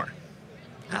could do more.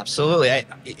 Absolutely.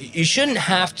 You shouldn't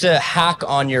have to hack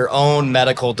on your own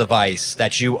medical device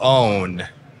that you own,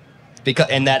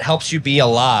 and that helps you be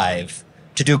alive,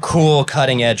 to do cool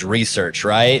cutting edge research,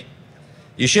 right?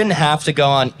 You shouldn't have to go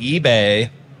on eBay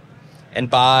and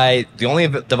buy the only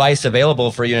device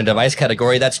available for you in a device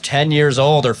category that's 10 years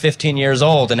old or 15 years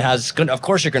old and of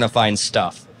course you're going to find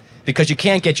stuff, because you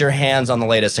can't get your hands on the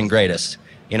latest and greatest.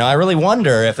 You know, I really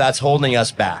wonder if that's holding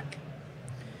us back.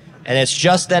 And it's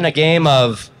just then a game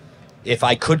of, if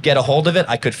I could get a hold of it,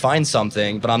 I could find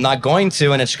something, but I'm not going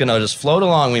to, and it's going to just float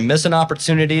along. We miss an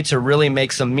opportunity to really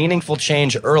make some meaningful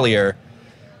change earlier.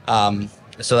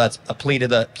 So that's a plea to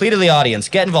the audience.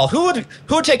 Get involved. Who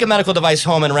would take a medical device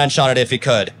home and wrench on it if he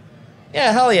could?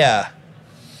 Yeah, hell yeah.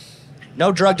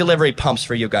 No drug delivery pumps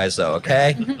for you guys, though,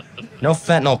 okay? No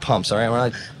fentanyl pumps, all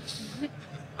right?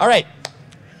 All right.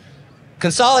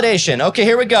 Consolidation. Okay,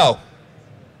 here we go.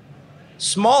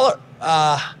 Smaller,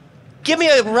 give me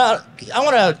a round. I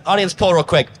want an audience poll real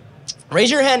quick.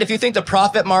 Raise your hand if you think the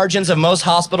profit margins of most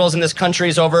hospitals in this country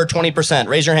is over 20%.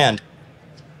 Raise your hand.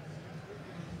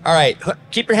 All right,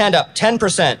 keep your hand up.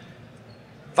 10%,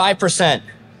 5%,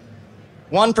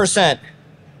 1%.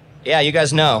 Yeah, you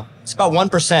guys know. It's about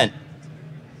 1%.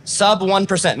 Sub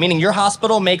 1%, meaning your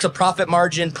hospital makes a profit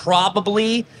margin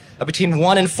probably of between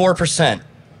 1 and 4%.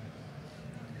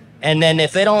 And then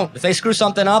if they screw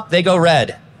something up, they go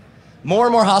red. More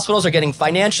and more hospitals are getting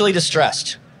financially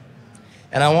distressed.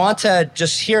 And I want to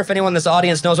just hear if anyone in this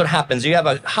audience knows what happens. You have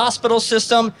a hospital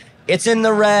system, it's in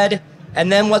the red,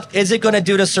 and then what is it going to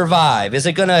do to survive? Is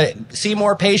it going to see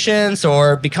more patients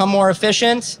or become more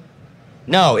efficient?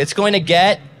 No, it's going to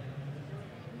get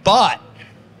bought.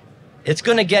 It's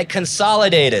going to get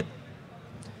consolidated.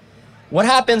 What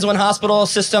happens when hospital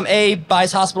system A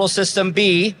buys hospital system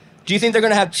B? Do you think they're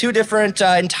going to have two different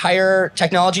entire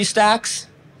technology stacks?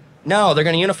 No, they're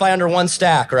going to unify under one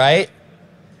stack, right?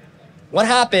 What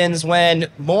happens when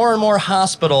more and more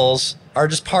hospitals are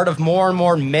just part of more and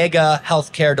more mega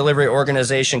healthcare delivery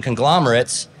organization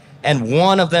conglomerates, and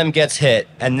one of them gets hit,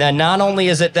 and then not only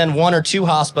is it then 1 or 2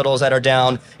 hospitals that are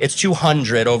down, it's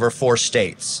 200 over 4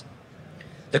 states.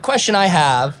 The question I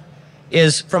have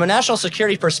is, from a national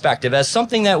security perspective, as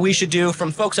something that we should do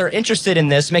from folks that are interested in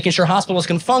this, making sure hospitals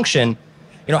can function,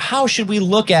 how should we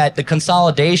look at the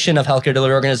consolidation of healthcare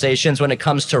delivery organizations when it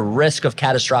comes to risk of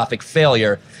catastrophic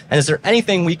failure? And is there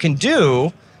anything we can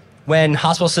do when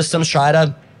hospital systems try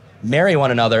to marry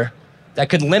one another that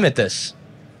could limit this?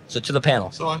 So to the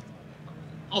panel. So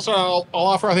also, I'll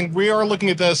offer, I think we are looking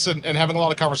at this and having a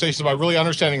lot of conversations about really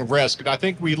understanding risk. And I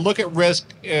think we look at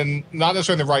risk in not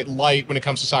necessarily the right light when it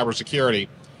comes to cybersecurity.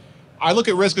 I look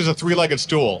at risk as a 3-legged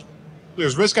stool.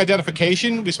 There's risk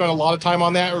identification. We spend a lot of time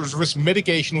on that. There's risk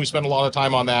mitigation. We spend a lot of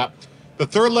time on that. The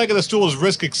third leg of the stool is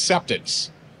risk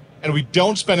acceptance. And we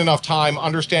don't spend enough time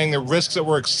understanding the risks that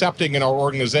we're accepting in our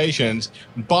organizations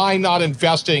by not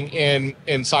investing in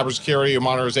cybersecurity or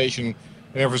modernization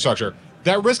and infrastructure.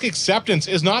 That risk acceptance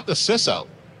is not the CISO.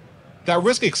 That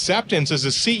risk acceptance is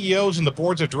the CEOs and the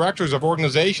boards of directors of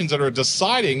organizations that are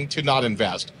deciding to not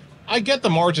invest. I get the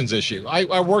margins issue.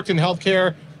 I worked in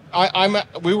healthcare.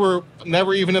 We were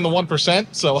never even in the 1%,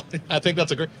 so I think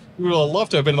that's we would love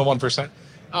to have been in the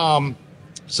 1%.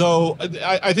 So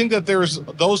I think that there's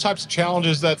those types of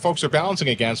challenges that folks are balancing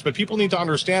against, but people need to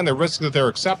understand the risks that they're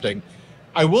accepting.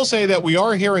 I will say that we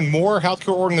are hearing more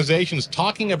healthcare organizations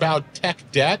talking about tech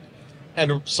debt and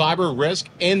cyber risk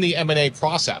in the M&A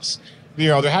process.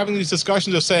 They're having these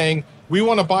discussions of saying, we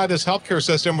want to buy this healthcare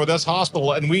system or this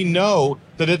hospital, and we know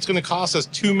that it's going to cost us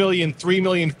 $2 million, $3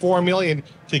 million, $4 million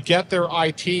to get their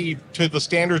IT to the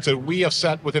standards that we have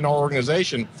set within our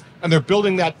organization. And they're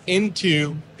building that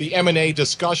into the M&A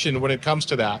discussion when it comes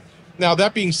to that. Now,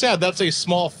 that being said, that's a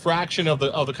small fraction of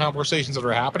the conversations that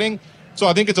are happening. So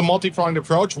I think it's a multi-pronged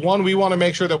approach. One, we want to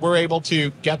make sure that we're able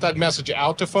to get that message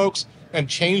out to folks and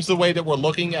change the way that we're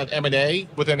looking at M&A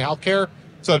within healthcare,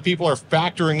 so that people are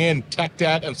factoring in tech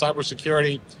debt and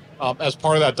cybersecurity as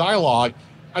part of that dialogue.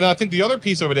 And I think the other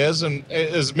piece of it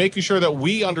is making sure that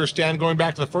we understand, going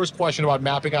back to the first question about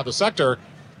mapping out the sector,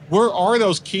 where are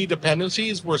those key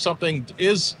dependencies where something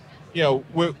is, we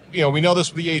know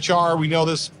this with the HR, we know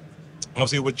this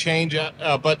obviously would change,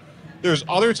 but there's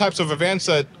other types of events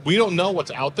that we don't know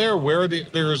what's out there, where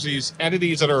there's these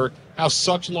entities that have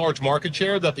such large market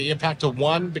share that the impact to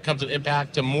one becomes an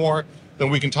impact to more than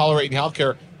we can tolerate in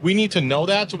healthcare. We need to know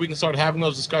that so we can start having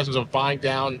those discussions of buying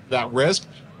down that risk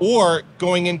or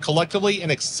going in collectively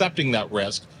and accepting that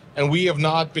risk. And we have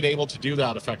not been able to do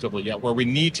that effectively yet, where we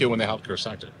need to in the healthcare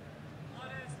sector.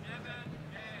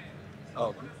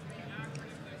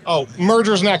 Oh,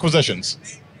 mergers and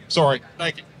acquisitions. Sorry.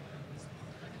 Thank you.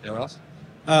 Anyone else?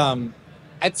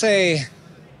 I'd say,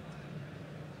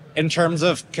 in terms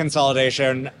of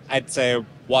consolidation, I'd say,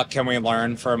 what can we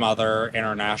learn from other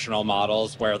international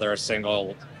models where there are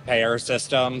single payer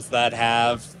systems that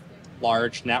have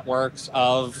large networks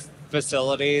of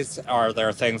facilities? Are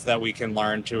there things that we can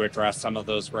learn to address some of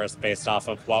those risks based off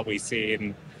of what we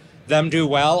see them do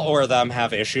well or them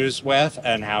have issues with,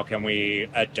 and how can we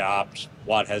adopt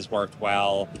what has worked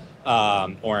well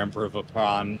or improve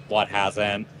upon what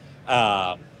hasn't?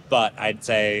 But I'd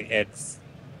say it's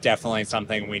definitely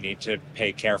something we need to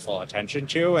pay careful attention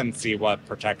to and see what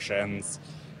protections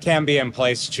can be in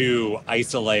place to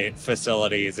isolate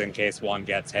facilities in case one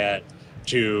gets hit,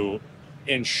 to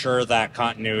ensure that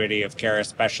continuity of care,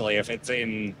 especially if it's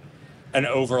in an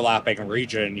overlapping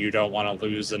region. You don't want to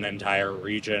lose an entire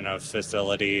region of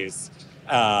facilities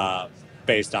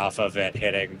based off of it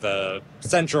hitting the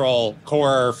central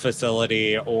core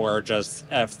facility or just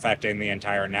affecting the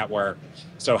entire network.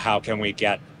 So how can we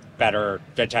get better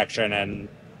detection and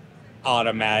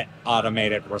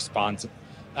automated response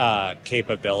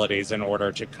capabilities in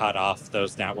order to cut off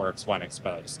those networks when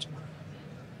exposed?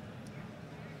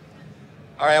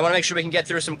 All right, I want to make sure we can get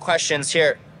through some questions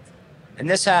here. And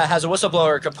this has a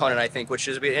whistleblower component, I think, which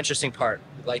is an interesting part.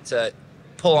 We'd like to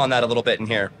pull on that a little bit in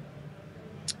here.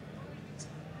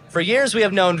 For years, we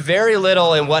have known very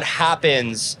little in what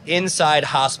happens inside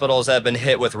hospitals that have been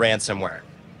hit with ransomware.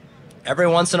 Every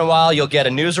once in a while, you'll get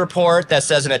a news report that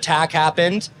says an attack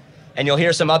happened, and you'll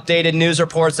hear some updated news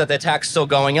reports that the attack's still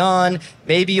going on.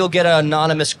 Maybe you'll get an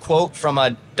anonymous quote from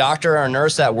a doctor or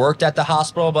nurse that worked at the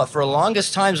hospital, but for the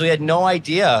longest times, we had no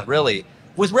idea, really.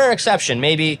 With rare exception,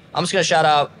 maybe, I'm just going to shout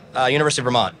out University of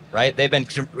Vermont, right? They've been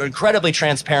incredibly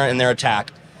transparent in their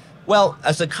attack. Well,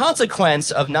 as a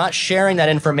consequence of not sharing that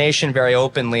information very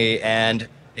openly and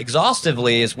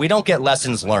exhaustively is we don't get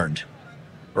lessons learned,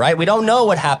 right? We don't know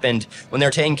what happened when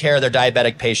they're taking care of their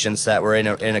diabetic patients that were in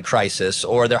a crisis,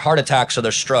 or their heart attacks or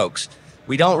their strokes.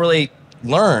 We don't really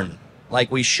learn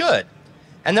like we should.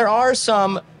 And there are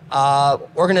some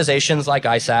organizations like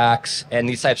ISACs and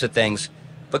these types of things,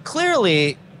 but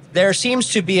clearly there seems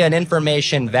to be an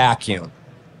information vacuum.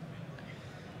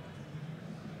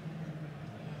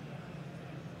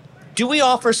 Do we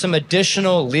offer some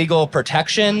additional legal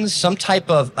protections, some type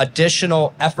of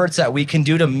additional efforts that we can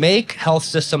do to make health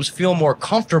systems feel more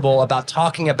comfortable about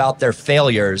talking about their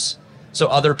failures so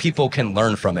other people can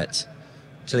learn from it?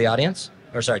 To the audience,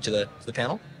 or sorry, to the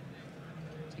panel?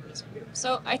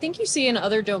 So I think you see in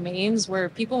other domains where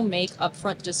people make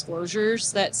upfront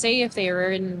disclosures that say if they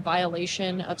are in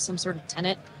violation of some sort of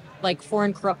tenet, like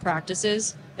foreign corrupt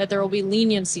practices, that there will be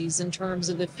leniencies in terms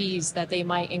of the fees that they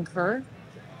might incur.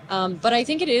 But I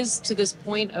think it is to this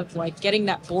point of like getting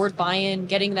that board buy-in,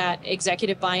 getting that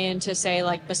executive buy-in to say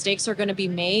like mistakes are going to be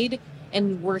made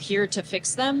and we're here to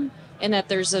fix them, and that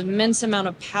there's an immense amount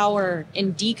of power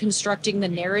in deconstructing the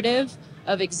narrative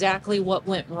of exactly what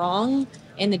went wrong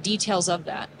and the details of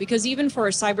that. Because even for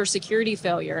a cybersecurity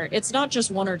failure, it's not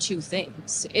just one or two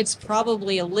things. It's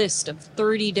probably a list of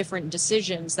 30 different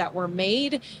decisions that were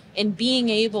made, and being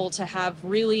able to have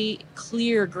really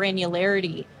clear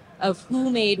granularity of who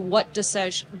made what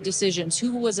decisions,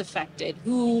 who was affected,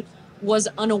 who was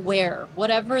unaware,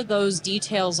 whatever those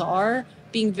details are,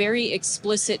 being very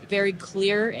explicit, very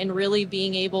clear, and really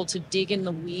being able to dig in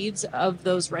the weeds of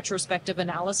those retrospective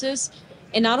analysis,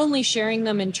 and not only sharing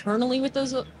them internally with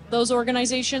those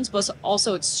organizations, but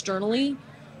also externally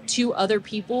to other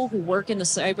people who work in the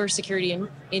cybersecurity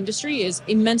industry is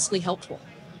immensely helpful.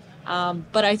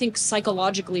 But I think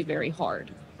psychologically very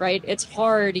hard, right? It's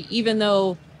hard, even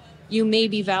though you may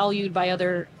be valued by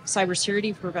other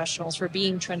cybersecurity professionals for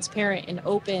being transparent and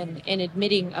open and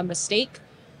admitting a mistake.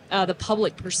 The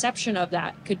public perception of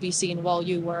that could be seen while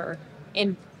you were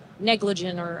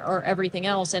negligent or everything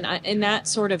else. And that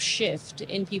sort of shift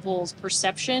in people's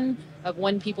perception of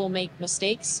when people make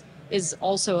mistakes is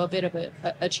also a bit of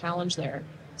a challenge there.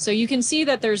 So you can see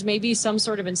that there's maybe some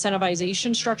sort of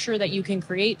incentivization structure that you can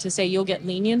create to say you'll get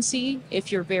leniency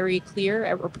if you're very clear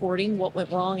at reporting what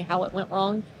went wrong, how it went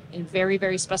wrong, in very,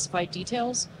 very specified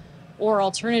details. Or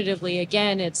alternatively,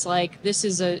 again, it's like this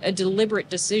is a deliberate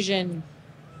decision,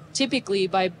 typically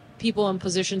by people in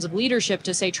positions of leadership,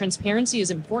 to say transparency is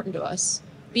important to us.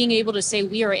 Being able to say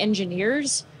we are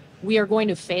engineers, we are going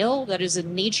to fail, that is the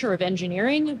nature of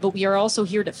engineering, but we are also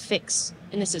here to fix,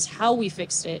 and this is how we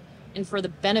fixed it, and for the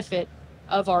benefit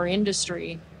of our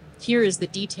industry, here is the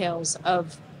details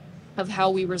of how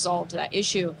we resolved that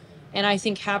issue. And I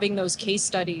think having those case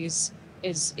studies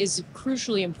is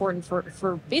crucially important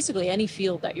for basically any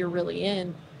field that you're really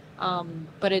in.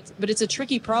 But it's a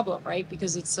tricky problem, right?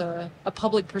 Because it's a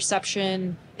public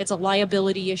perception, it's a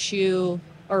liability issue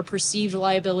or a perceived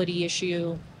liability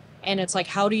issue. And it's like,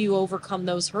 how do you overcome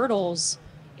those hurdles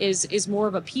is more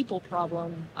of a people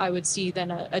problem, I would see,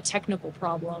 than a technical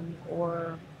problem,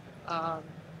 or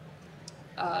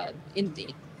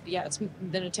it's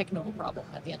than a technical problem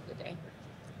at the end of the day.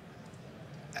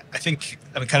 I think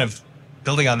I'm kind of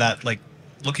building on that, like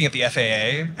looking at the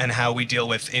FAA and how we deal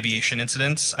with aviation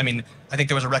incidents. I mean, I think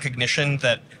there was a recognition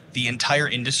that the entire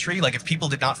industry, like if people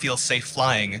did not feel safe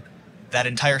flying, that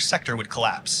entire sector would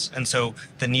collapse. And so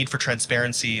the need for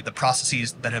transparency, the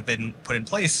processes that have been put in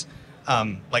place,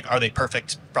 like, are they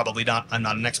perfect? Probably not. I'm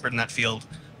not an expert in that field,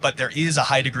 but there is a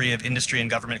high degree of industry and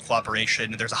government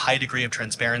cooperation. There's a high degree of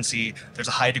transparency. There's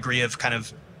a high degree of kind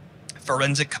of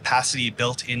forensic capacity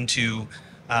built into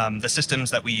the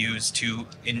systems that we use to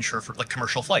ensure for like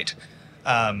commercial flight.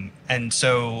 And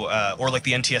so, or like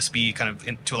the NTSB kind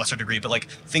of to a lesser degree, but like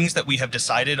things that we have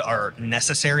decided are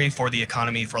necessary for the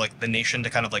economy, for like the nation to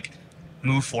kind of like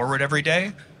move forward every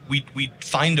day. We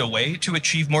find a way to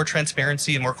achieve more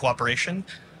transparency and more cooperation.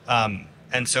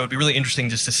 And so it'd be really interesting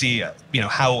just to see,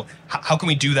 how can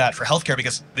we do that for healthcare?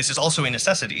 Because this is also a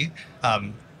necessity,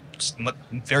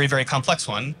 very, very complex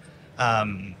one.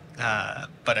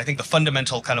 But I think the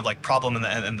fundamental kind of like problem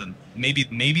and the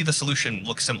maybe the solution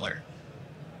looks similar.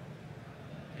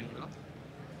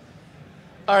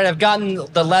 All right, I've gotten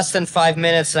the less than 5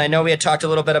 minutes, and I know we had talked a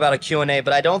little bit about a Q&A,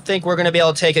 but I don't think we're going to be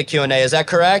able to take a Q&A. Is that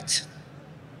correct?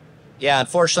 Yeah,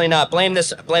 unfortunately not. Blame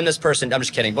this person. I'm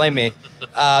just kidding. Blame me,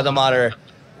 the monitor.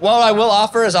 What I will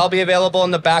offer is I'll be available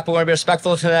in the back, but we're going to be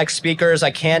respectful to the next speakers.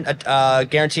 I can't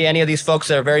guarantee any of these folks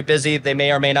that are very busy. They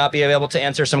may or may not be able to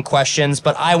answer some questions,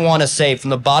 but I want to say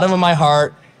from the bottom of my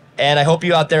heart, and I hope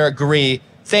you out there agree,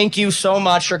 thank you so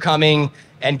much for coming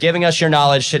and giving us your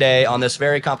knowledge today on this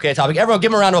very complicated topic. Everyone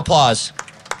give them a round of applause.